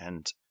safe,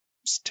 and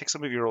take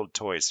some of your old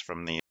toys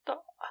from the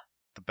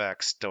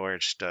back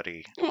storage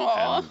study.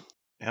 Aww. And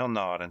he'll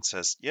nod and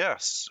says,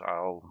 yes,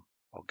 I'll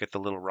get the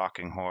little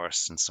rocking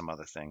horse and some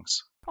other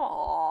things.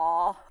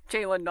 Aww.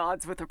 Jalen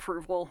nods with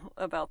approval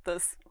about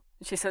this.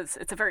 She says,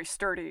 it's a very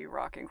sturdy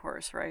rocking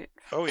horse, right?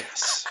 Oh,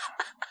 yes.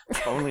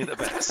 Only the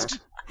best.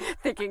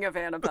 Thinking of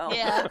Annabelle.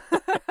 Yeah.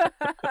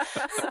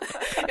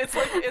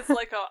 It's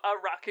like a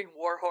rocking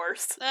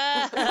warhorse.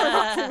 A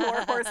rocking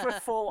warhorse with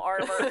full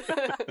armor.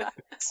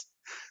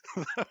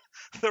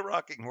 The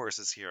rocking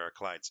horses here are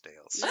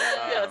Clydesdales.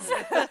 Yes.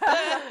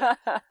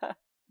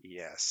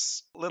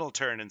 Yes. Little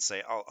turn and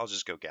say, I'll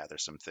just go gather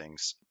some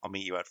things. I'll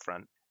meet you out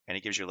front. And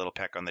he gives you a little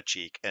peck on the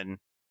cheek. And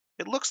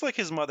it looks like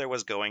his mother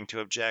was going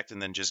to object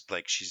and then just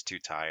like she's too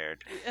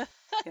tired.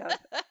 Yeah.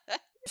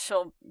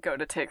 She'll go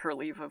to take her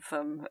leave of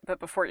them, but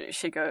before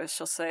she goes,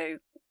 she'll say,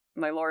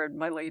 my lord,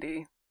 my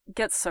lady,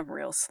 get some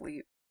real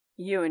sleep.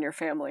 You and your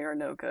family are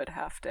no good,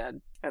 half dead.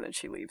 And then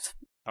she leaves.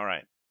 All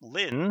right.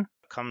 Lynn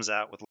comes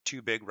out with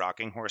 2 big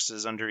rocking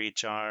horses under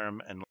each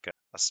arm and like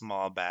a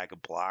small bag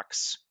of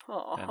blocks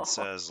and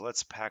says,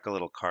 let's pack a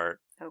little cart.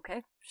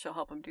 Okay, she'll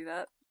help him do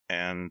that.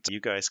 And you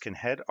guys can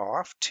head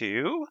off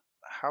to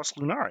House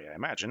Lunari, I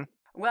imagine.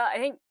 Well, I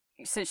think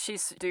since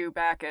she's due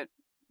back at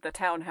the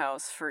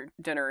townhouse for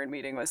dinner and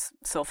meeting with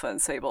Silpha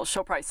and Sable,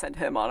 she'll probably send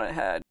him on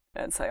ahead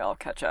and say, I'll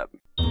catch up.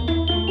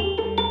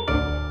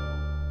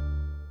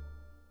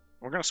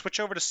 We're going to switch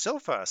over to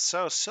Silpha.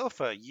 So,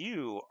 Silpha,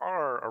 you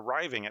are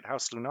arriving at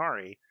House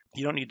Lunari.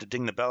 You don't need to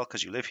ding the bell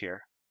because you live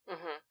here.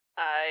 Mm-hmm.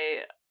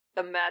 I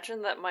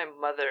imagine that my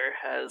mother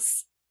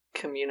has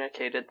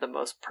communicated the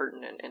most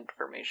pertinent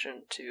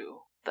information to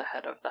the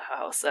head of the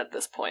house at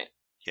this point.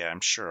 Yeah,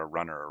 I'm sure a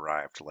runner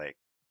arrived like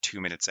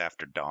 2 minutes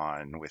after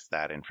dawn with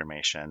that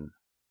information.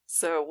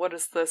 So what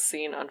is the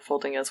scene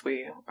unfolding as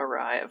we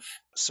arrive?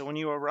 So when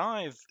you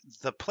arrive,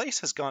 the place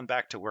has gone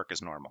back to work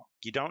as normal.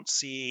 You don't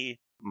see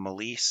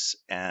Melise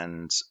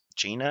and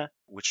Gina,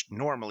 which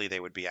normally they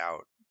would be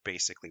out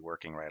basically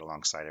working right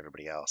alongside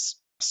everybody else.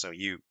 So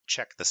you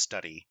check the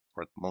study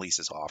or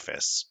Melise's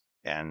office,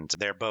 And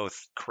they're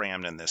both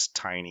crammed in this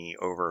tiny,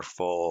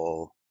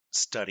 overfull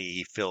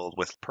study filled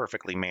with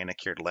perfectly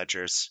manicured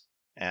ledgers.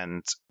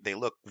 And they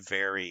look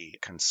very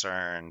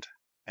concerned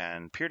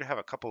and appear to have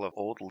a couple of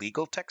old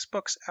legal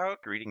textbooks out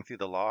reading through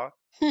the law.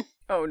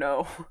 Oh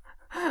no.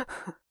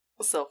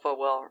 Silpha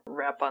will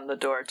rap on the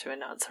door to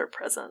announce her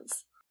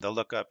presence. They'll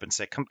look up and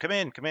say, come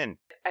in, come in.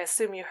 I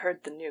assume you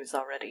heard the news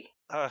already.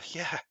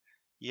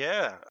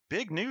 Yeah,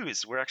 big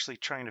news. We're actually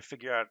trying to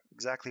figure out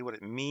exactly what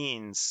it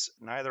means.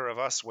 Neither of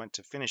us went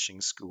to finishing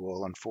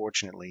school,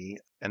 unfortunately.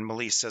 And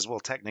Melise says,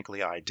 well,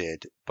 technically I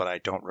did, but I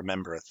don't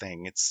remember a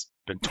thing. It's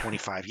been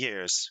 25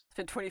 years. It's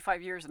been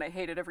 25 years and I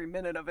hated every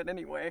minute of it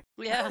anyway.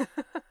 Yeah.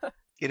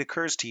 It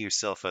occurs to you,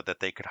 Silpha, that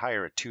they could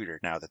hire a tutor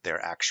now that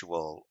they're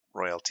actual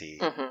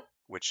royalty,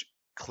 which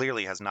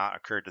clearly has not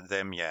occurred to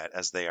them yet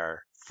as they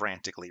are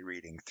frantically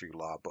reading through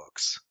law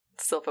books.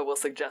 Silpha will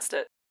suggest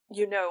it.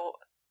 You know,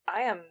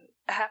 I am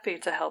happy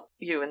to help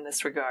you in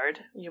this regard.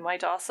 You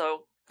might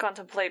also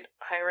contemplate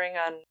hiring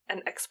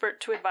an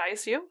expert to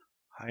advise you.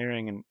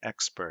 Hiring an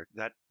expert.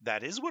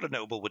 That is what a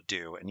noble would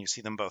do. And you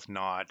see them both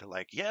nod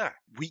like, yeah,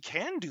 we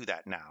can do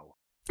that now.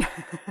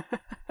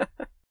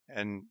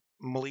 And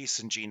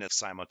Melise and Gina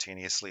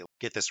simultaneously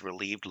get this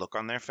relieved look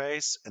on their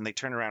face, and they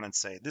turn around and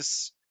say,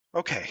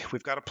 okay,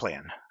 we've got a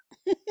plan.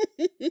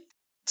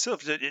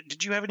 Sylph,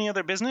 did you have any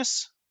other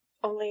business?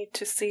 Only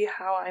to see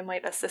how I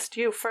might assist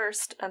you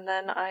first, and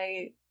then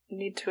I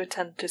need to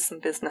attend to some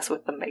business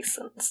with the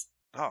Masons.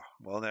 Oh,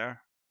 well,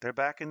 they're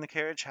back in the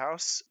carriage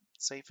house,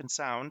 safe and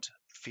sound.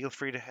 Feel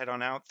free to head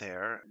on out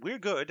there. We're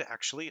good,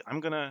 actually. I'm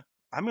gonna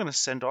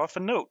send off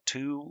a note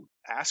to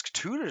ask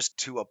tutors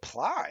to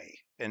apply.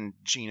 And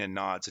Gina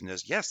nods and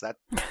says, yes,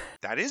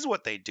 that is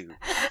what they do.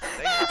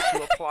 They have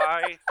to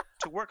apply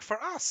to work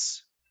for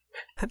us.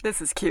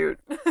 This is cute.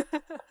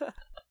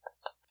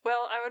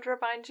 Well, I would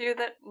remind you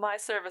that my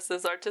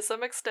services are to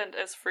some extent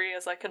as free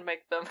as I can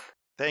make them.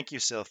 Thank you,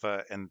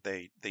 Silpha. And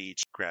they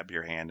each grab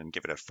your hand and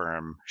give it a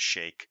firm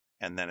shake.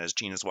 And then as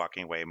Gina's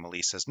walking away,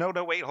 Melise says, no,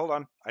 wait, hold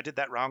on. I did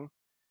that wrong.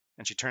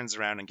 And she turns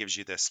around and gives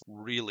you this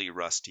really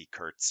rusty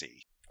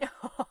curtsy.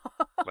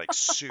 Like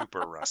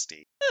super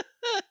rusty.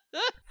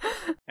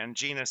 And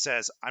Gina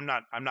says, I'm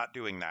not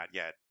doing that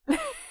yet. And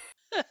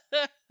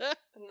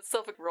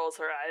Silpha rolls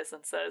her eyes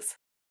and says,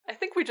 I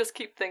think we just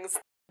keep things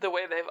the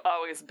way they've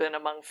always been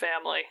among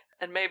family,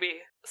 and maybe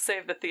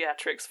save the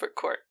theatrics for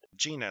court.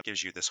 Gina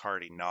gives you this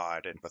hearty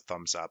nod and a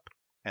thumbs up,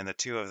 and the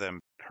two of them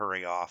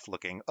hurry off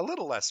looking a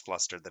little less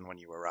flustered than when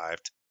you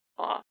arrived.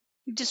 Aw.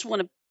 You just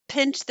want to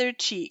pinch their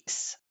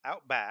cheeks.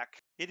 Out back,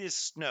 it is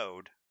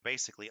snowed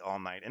basically all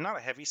night, and not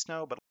a heavy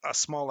snow, but a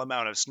small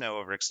amount of snow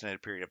over an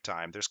extended period of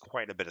time. There's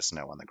quite a bit of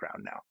snow on the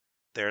ground now.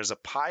 There's a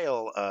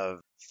pile of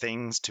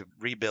things to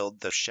rebuild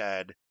the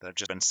shed that have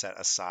just been set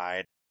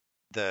aside.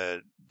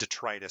 The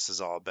detritus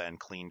has all been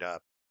cleaned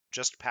up.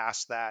 Just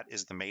past that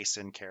is the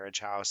Mason carriage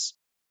house,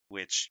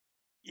 which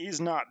is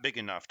not big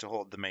enough to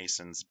hold the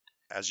Masons.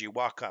 As you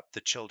walk up,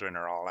 the children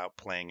are all out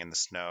playing in the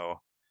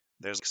snow.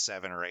 There's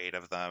 7 or 8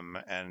 of them,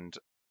 and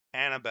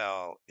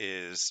Annabelle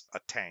is a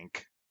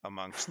tank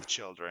amongst the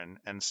children,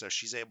 and so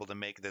she's able to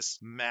make this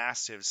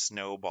massive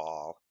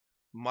snowball,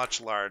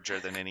 much larger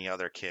than any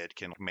other kid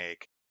can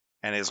make,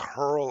 and is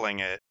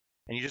hurling it.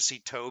 And you just see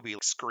Toby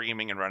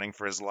screaming and running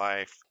for his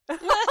life. Not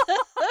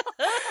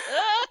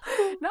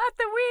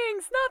the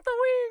wings, not the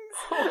wings.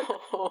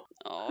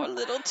 Oh,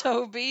 little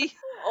Toby.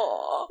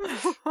 Aw.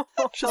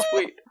 Just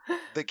wait.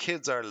 The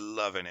kids are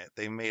loving it.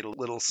 They made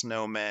little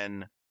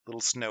snowmen,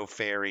 little snow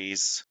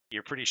fairies.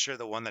 You're pretty sure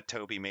the one that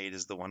Toby made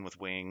is the one with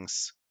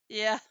wings.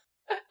 Yeah.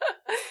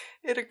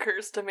 It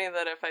occurs to me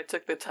that if I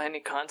took the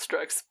Tiny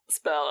Constructs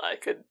spell, I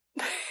could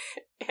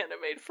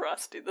animate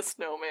Frosty the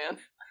Snowman.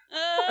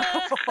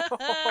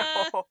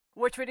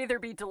 Which would either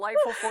be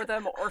delightful for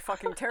them or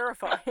fucking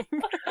terrifying.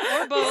 Or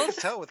Hard both.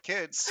 to tell with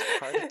kids.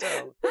 Hard to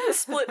tell.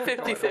 Split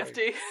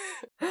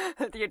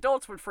 50-50. The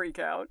adults would freak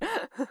out.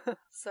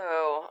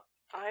 So,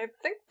 I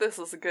think this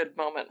is a good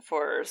moment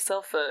for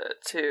Silpha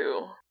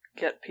to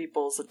get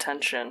people's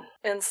attention.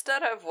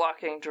 Instead of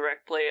walking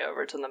directly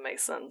over to the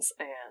Masons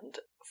and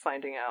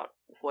finding out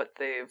what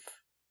they've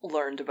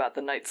learned about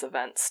the night's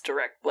events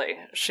directly,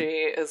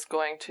 she is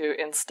going to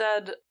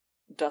instead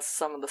dust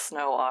some of the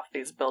snow off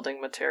these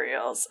building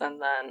materials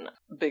and then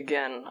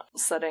begin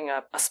setting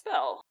up a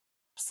spell.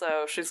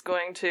 So she's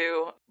going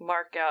to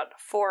mark out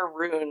 4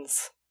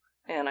 runes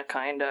in a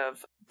kind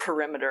of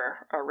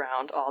perimeter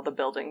around all the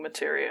building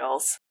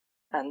materials,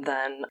 and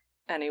then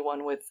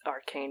anyone with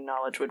arcane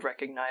knowledge would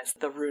recognize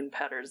the rune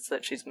patterns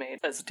that she's made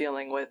as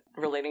dealing with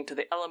relating to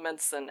the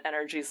elements and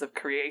energies of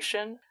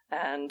creation.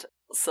 And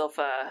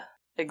Silpha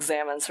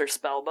examines her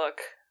spellbook,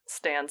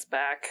 stands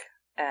back,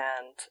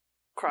 and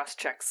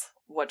cross-checks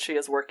what she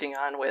is working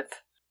on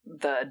with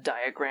the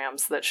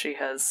diagrams that she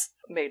has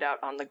made out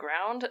on the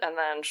ground, and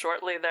then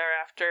shortly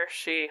thereafter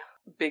she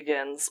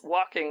begins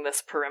walking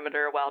this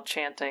perimeter while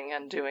chanting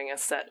and doing a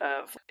set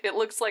of, it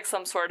looks like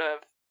some sort of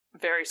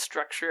very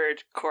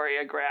structured,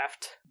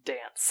 choreographed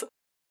dance.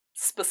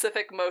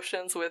 Specific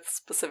motions with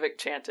specific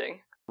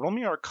chanting. Roll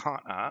me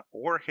Arcana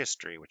or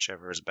History,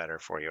 whichever is better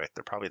for you.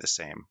 They're probably the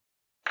same.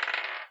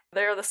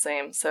 They're the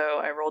same, so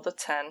I rolled a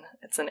 10.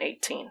 It's an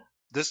 18.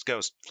 This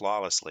goes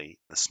flawlessly.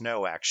 The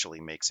snow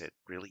actually makes it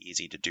really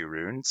easy to do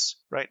runes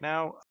right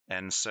now,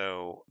 and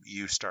so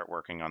you start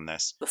working on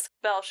this. The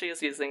spell she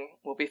is using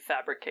will be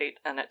Fabricate,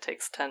 and it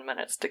takes 10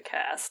 minutes to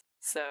cast.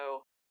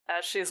 So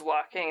as she's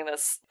walking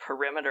this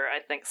perimeter, I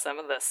think some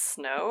of the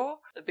snow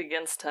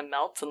begins to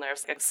melt, and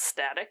there's like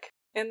static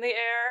in the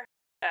air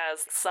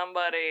as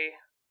somebody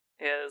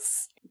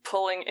is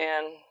pulling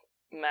in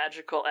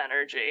magical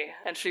energy,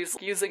 and she's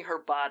using her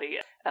body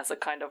as a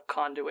kind of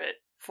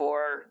conduit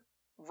for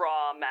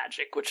raw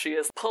magic, which she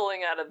is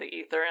pulling out of the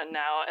ether, and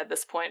now at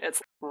this point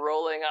it's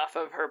rolling off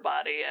of her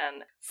body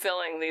and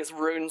filling these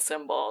rune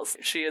symbols.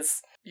 She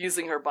is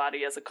using her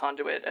body as a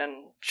conduit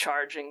and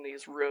charging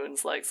these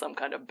runes like some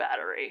kind of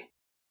battery.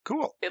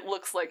 Cool. It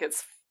looks like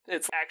it's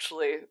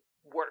actually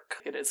work.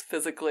 It is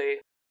physically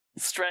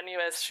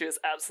strenuous. She is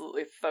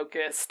absolutely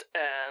focused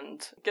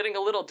and getting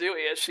a little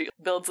dewy as she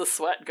builds a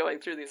sweat going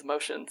through these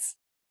motions.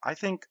 I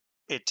think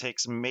it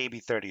takes maybe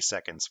 30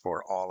 seconds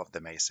for all of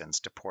the Masons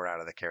to pour out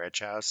of the carriage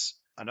house.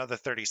 Another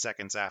 30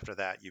 seconds after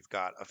that, you've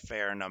got a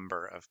fair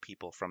number of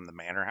people from the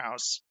manor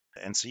house.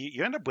 And so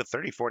you end up with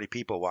 30, 40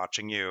 people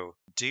watching you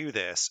do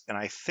this. And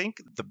I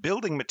think the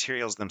building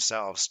materials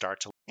themselves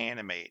start to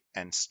animate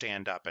and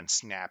stand up and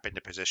snap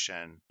into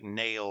position.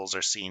 Nails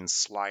are seen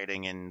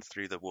sliding in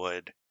through the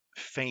wood.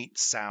 Faint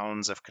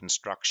sounds of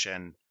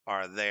construction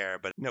are there,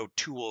 but no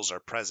tools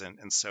are present.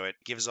 And so it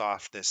gives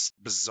off this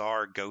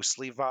bizarre,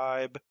 ghostly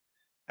vibe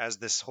as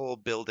this whole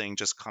building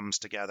just comes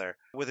together.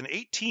 With an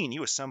 18,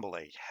 you assemble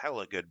a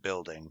hella good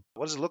building.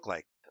 What does it look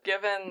like?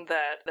 Given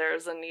that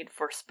there's a need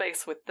for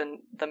space with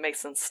the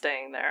Masons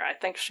staying there, I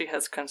think she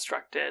has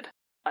constructed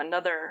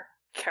another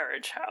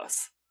carriage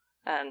house.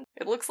 And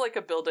it looks like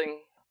a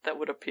building that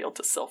would appeal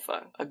to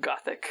Silpha, a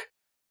Gothic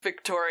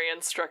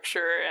Victorian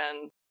structure,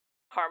 and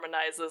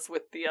harmonizes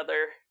with the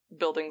other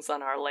buildings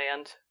on our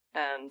land.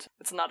 And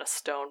it's not a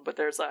stone, but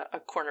there's a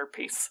corner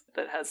piece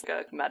that has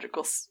a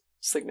magical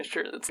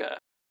signature that's a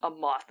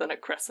moth and a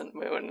crescent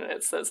moon, and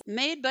it says,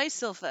 Made by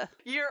Silpha.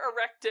 Year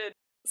erected,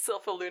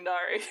 Silpha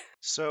Lunari.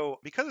 So,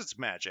 because it's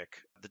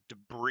magic, the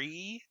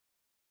debris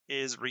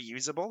is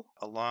reusable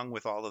along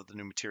with all of the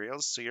new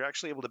materials. So you're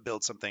actually able to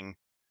build something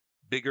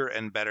bigger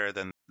and better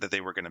than that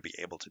they were going to be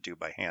able to do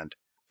by hand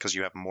because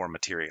you have more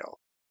material.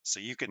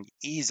 So you can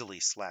easily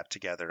slap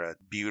together a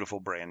beautiful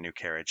brand new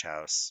carriage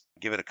house,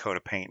 give it a coat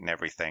of paint and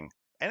everything.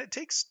 And it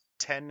takes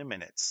 10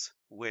 minutes,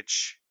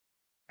 which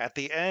at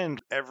the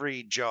end,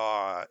 every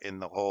jaw in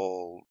the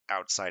whole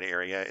outside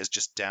area is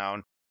just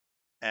down.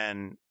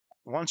 And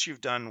once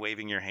you've done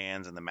waving your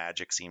hands and the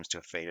magic seems to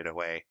have faded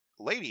away,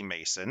 Lady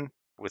Mason,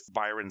 with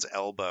Byron's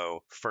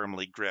elbow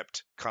firmly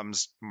gripped,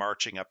 comes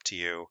marching up to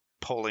you,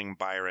 pulling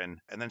Byron,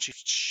 and then she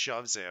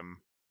shoves him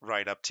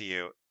right up to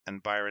you.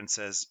 And Byron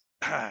says,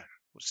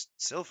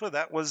 Silpha,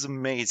 that was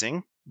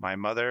amazing. My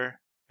mother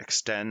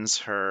extends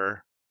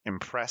her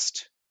impression.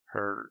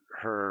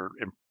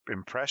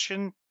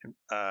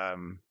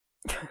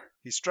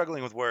 He's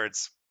struggling with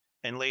words.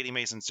 And Lady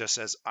Mason just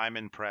says, I'm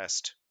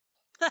impressed.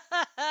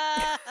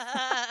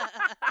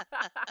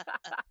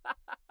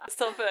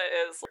 Silpha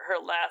is, her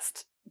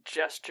last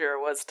gesture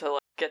was to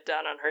get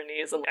down on her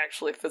knees and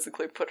actually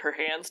physically put her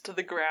hands to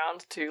the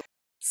ground to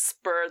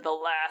spur the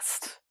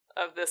last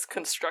of this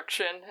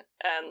construction.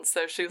 And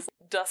so she's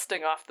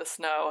dusting off the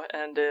snow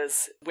and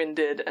is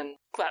winded and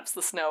claps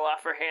the snow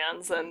off her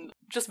hands and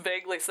just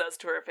vaguely says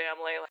to her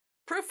family,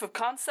 proof of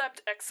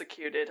concept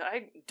executed.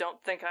 I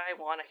don't think I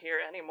want to hear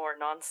any more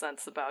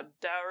nonsense about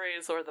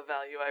dowries or the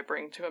value I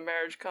bring to a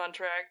marriage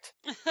contract.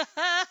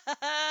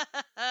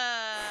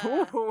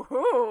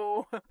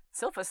 Ooh.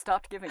 Silpha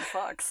stopped giving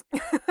fucks.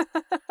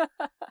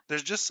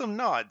 There's just some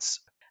nods.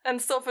 And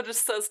Silpha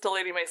just says to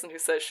Lady Mason, who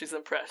says she's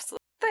impressed,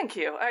 thank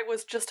you. I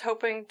was just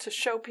hoping to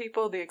show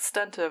people the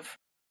extent of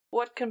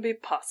what can be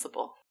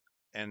possible.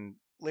 And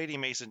Lady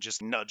Mason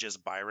just nudges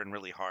Byron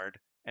really hard.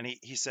 And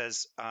he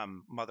says,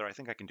 Mother, I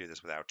think I can do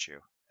this without you.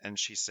 And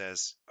she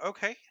says,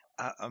 okay,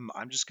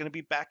 I'm just going to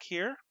be back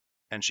here.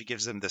 And she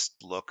gives him this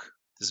look,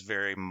 this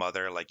very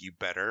mother, like you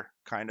better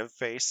kind of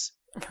face,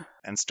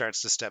 and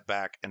starts to step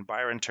back. And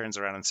Byron turns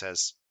around and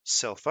says,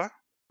 Silpha,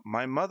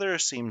 my mother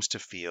seems to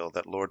feel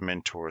that Lord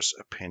Mentor's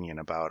opinion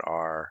about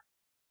our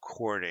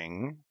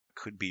courting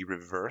could be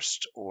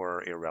reversed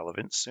or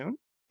irrelevant soon.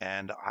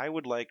 And I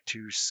would like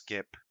to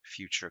skip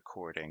future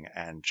courting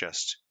and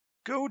just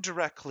go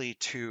directly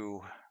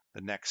to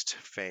the next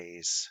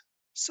phase.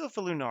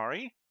 Silpha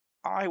Lunari,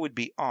 I would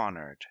be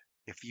honored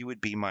if you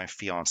would be my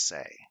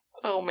fiancée.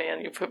 Oh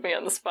man, you put me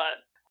on the spot.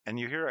 And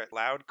you hear a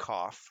loud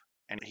cough,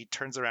 and he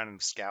turns around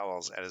and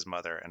scowls at his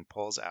mother and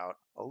pulls out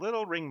a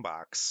little ring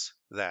box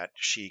that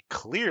she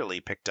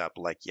clearly picked up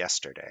like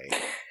yesterday.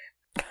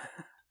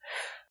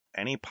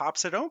 And he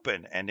pops it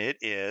open, and it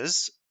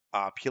is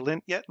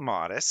opulent yet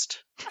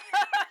modest.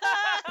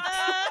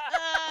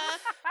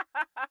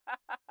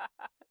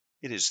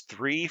 It is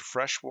 3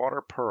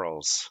 freshwater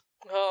pearls.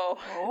 Oh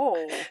now.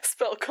 Oh.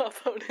 Spell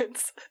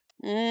components.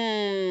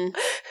 Mm.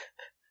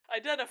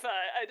 Identify.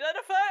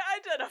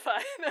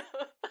 No.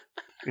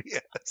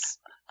 Yes.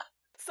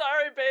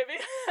 Sorry, baby.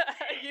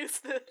 I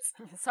used this.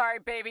 Sorry,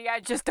 baby, I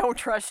just don't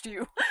trust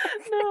you.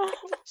 No.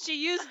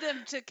 She used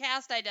them to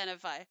cast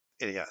Identify.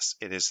 Yes,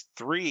 it is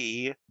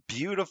 3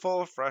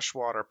 beautiful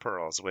freshwater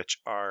pearls, which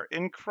are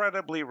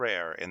incredibly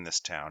rare in this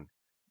town,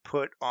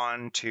 put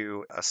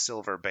onto a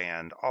silver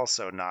band,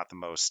 also not the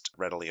most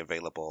readily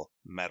available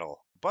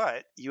metal.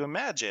 But you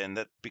imagine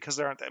that because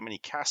there aren't that many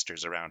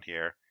casters around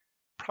here,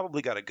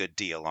 probably got a good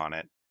deal on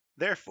it.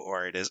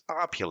 Therefore, it is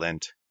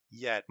opulent,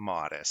 yet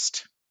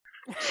modest.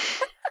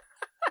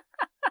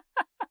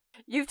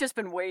 You've just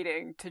been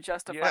waiting to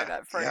justify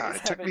that phrase,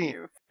 it took haven't me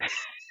you?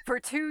 For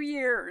 2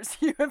 years,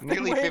 you have been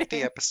nearly waiting.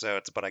 50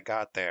 episodes, but I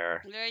got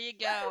there. There you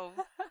go.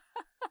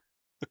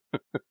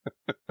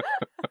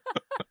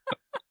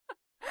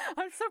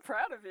 I'm so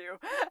proud of you.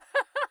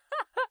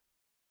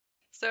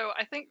 So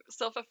I think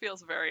Silpha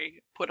feels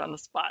very put on the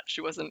spot.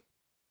 She wasn't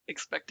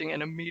expecting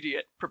an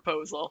immediate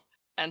proposal.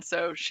 And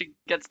so she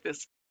gets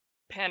this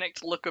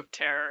panicked look of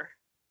terror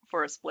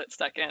for a split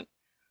second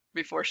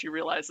before she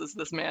realizes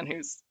this man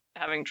who's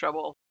having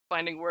trouble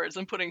finding words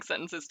and putting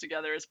sentences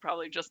together is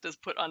probably just as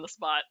put on the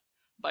spot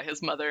by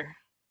his mother.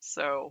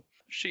 So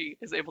she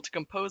is able to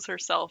compose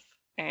herself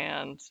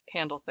and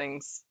handle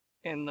things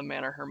in the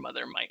manner her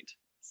mother might.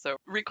 So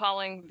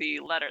recalling the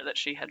letter that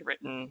she had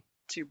written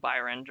to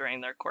Byron during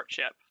their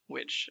courtship,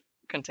 which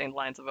contained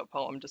lines of a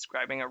poem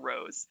describing a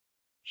rose,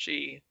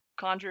 she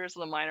conjures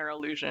the minor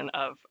illusion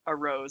of a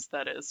rose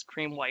that is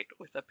cream white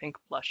with a pink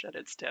blush at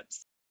its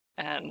tips,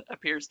 and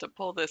appears to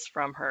pull this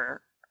from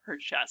her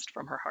chest,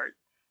 from her heart,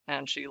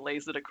 and she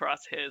lays it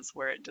across his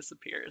where it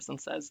disappears and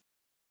says,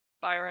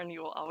 "Byron,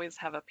 you will always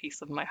have a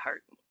piece of my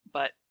heart,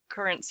 but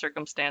current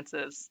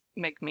circumstances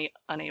make me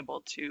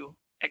unable to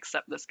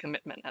accept this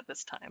commitment at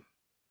this time.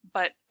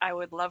 But I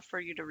would love for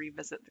you to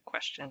revisit the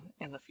question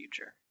in the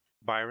future."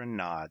 Byron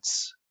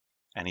nods,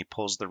 and he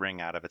pulls the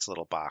ring out of its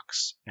little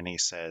box, and he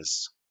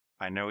says,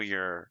 "I know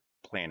you're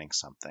planning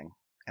something,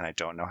 and I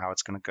don't know how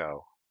it's going to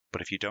go,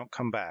 but if you don't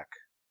come back,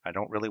 I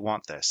don't really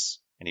want this."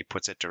 And he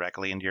puts it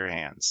directly into your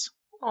hands.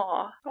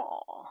 Aw.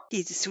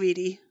 He's a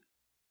sweetie.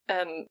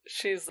 And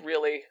she's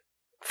really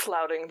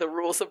flouting the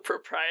rules of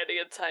propriety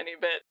a tiny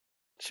bit.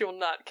 She will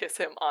not kiss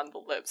him on the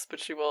lips, but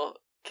she will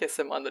kiss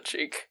him on the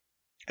cheek.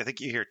 I think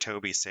you hear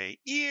Toby say,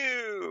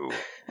 "Ew!"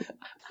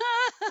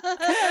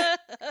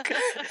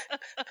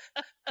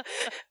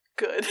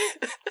 Good.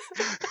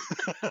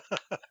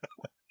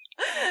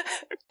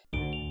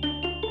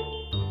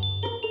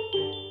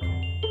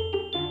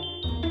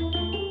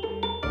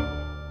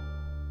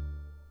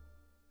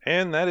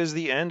 And that is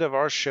the end of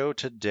our show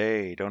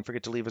today. Don't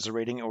forget to leave us a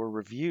rating or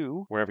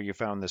review wherever you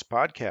found this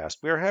podcast.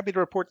 We are happy to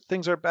report that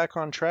things are back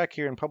on track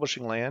here in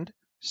publishing land.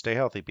 Stay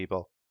healthy,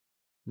 people.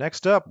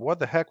 Next up, what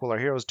the heck will our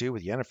heroes do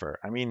with Yennefer?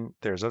 I mean,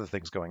 there's other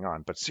things going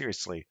on, but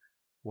seriously,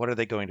 what are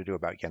they going to do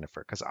about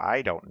Yennefer? Because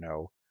I don't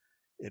know.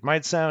 It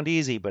might sound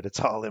easy, but it's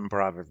all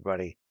improv,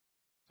 everybody.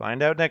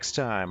 Find out next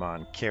time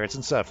on Carrots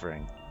and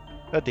Suffering,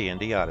 a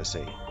D&D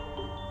Odyssey.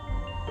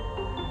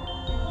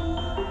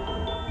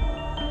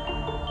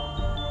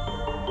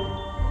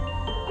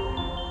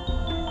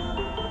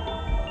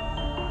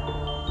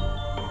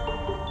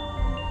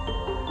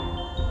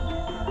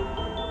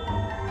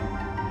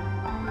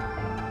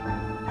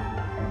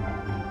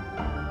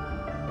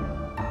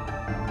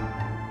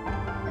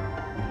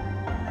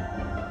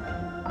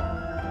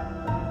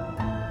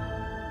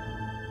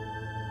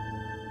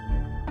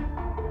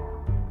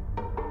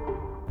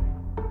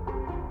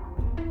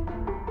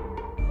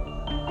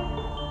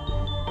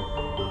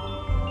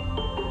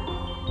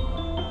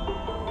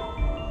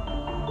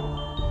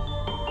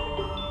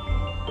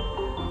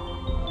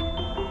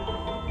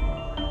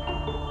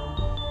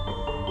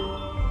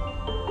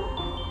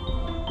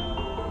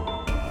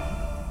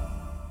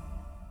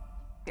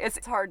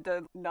 It's hard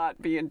to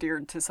not be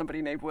endeared to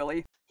somebody named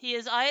Willie. He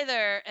is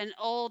either an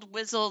old,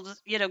 grizzled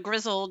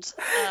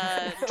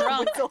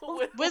drunk.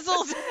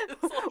 Wizzled.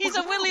 He's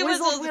a Willy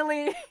Wizzled Wizzled.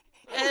 Willie.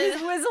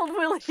 He's Wizzled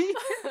Willie.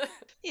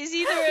 He's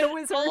either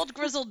an old,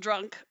 grizzled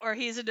drunk or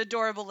he's an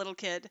adorable little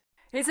kid.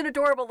 He's an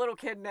adorable little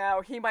kid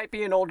now. He might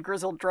be an old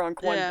grizzled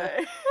drunk one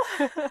day.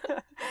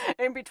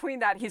 In between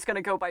that, he's going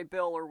to go by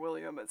Bill or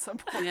William at some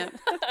point. Yeah.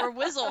 Or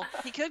Whizzle.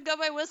 He could go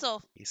by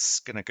Whizzle.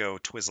 He's gonna go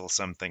twizzle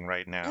something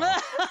right now.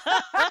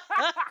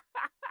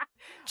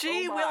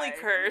 Gee, Oh Willy my.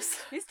 curse.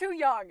 He's too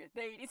young,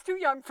 Nate. He's too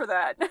young for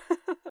that.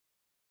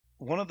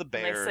 One of the And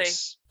they bears...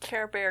 say,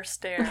 Care Bear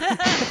stare.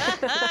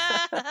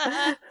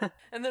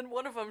 And then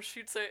one of them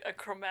shoots a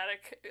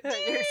chromatic,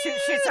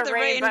 Shoots a The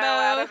rainbow rainbow.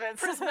 out of it.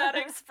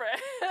 prismatic spray.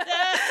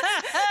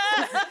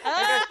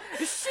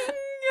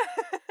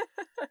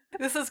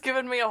 This has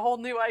given me a whole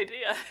new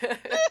idea.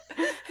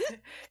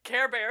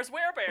 Care Bears,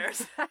 wear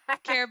bears.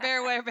 Care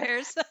Bear, wear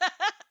bears.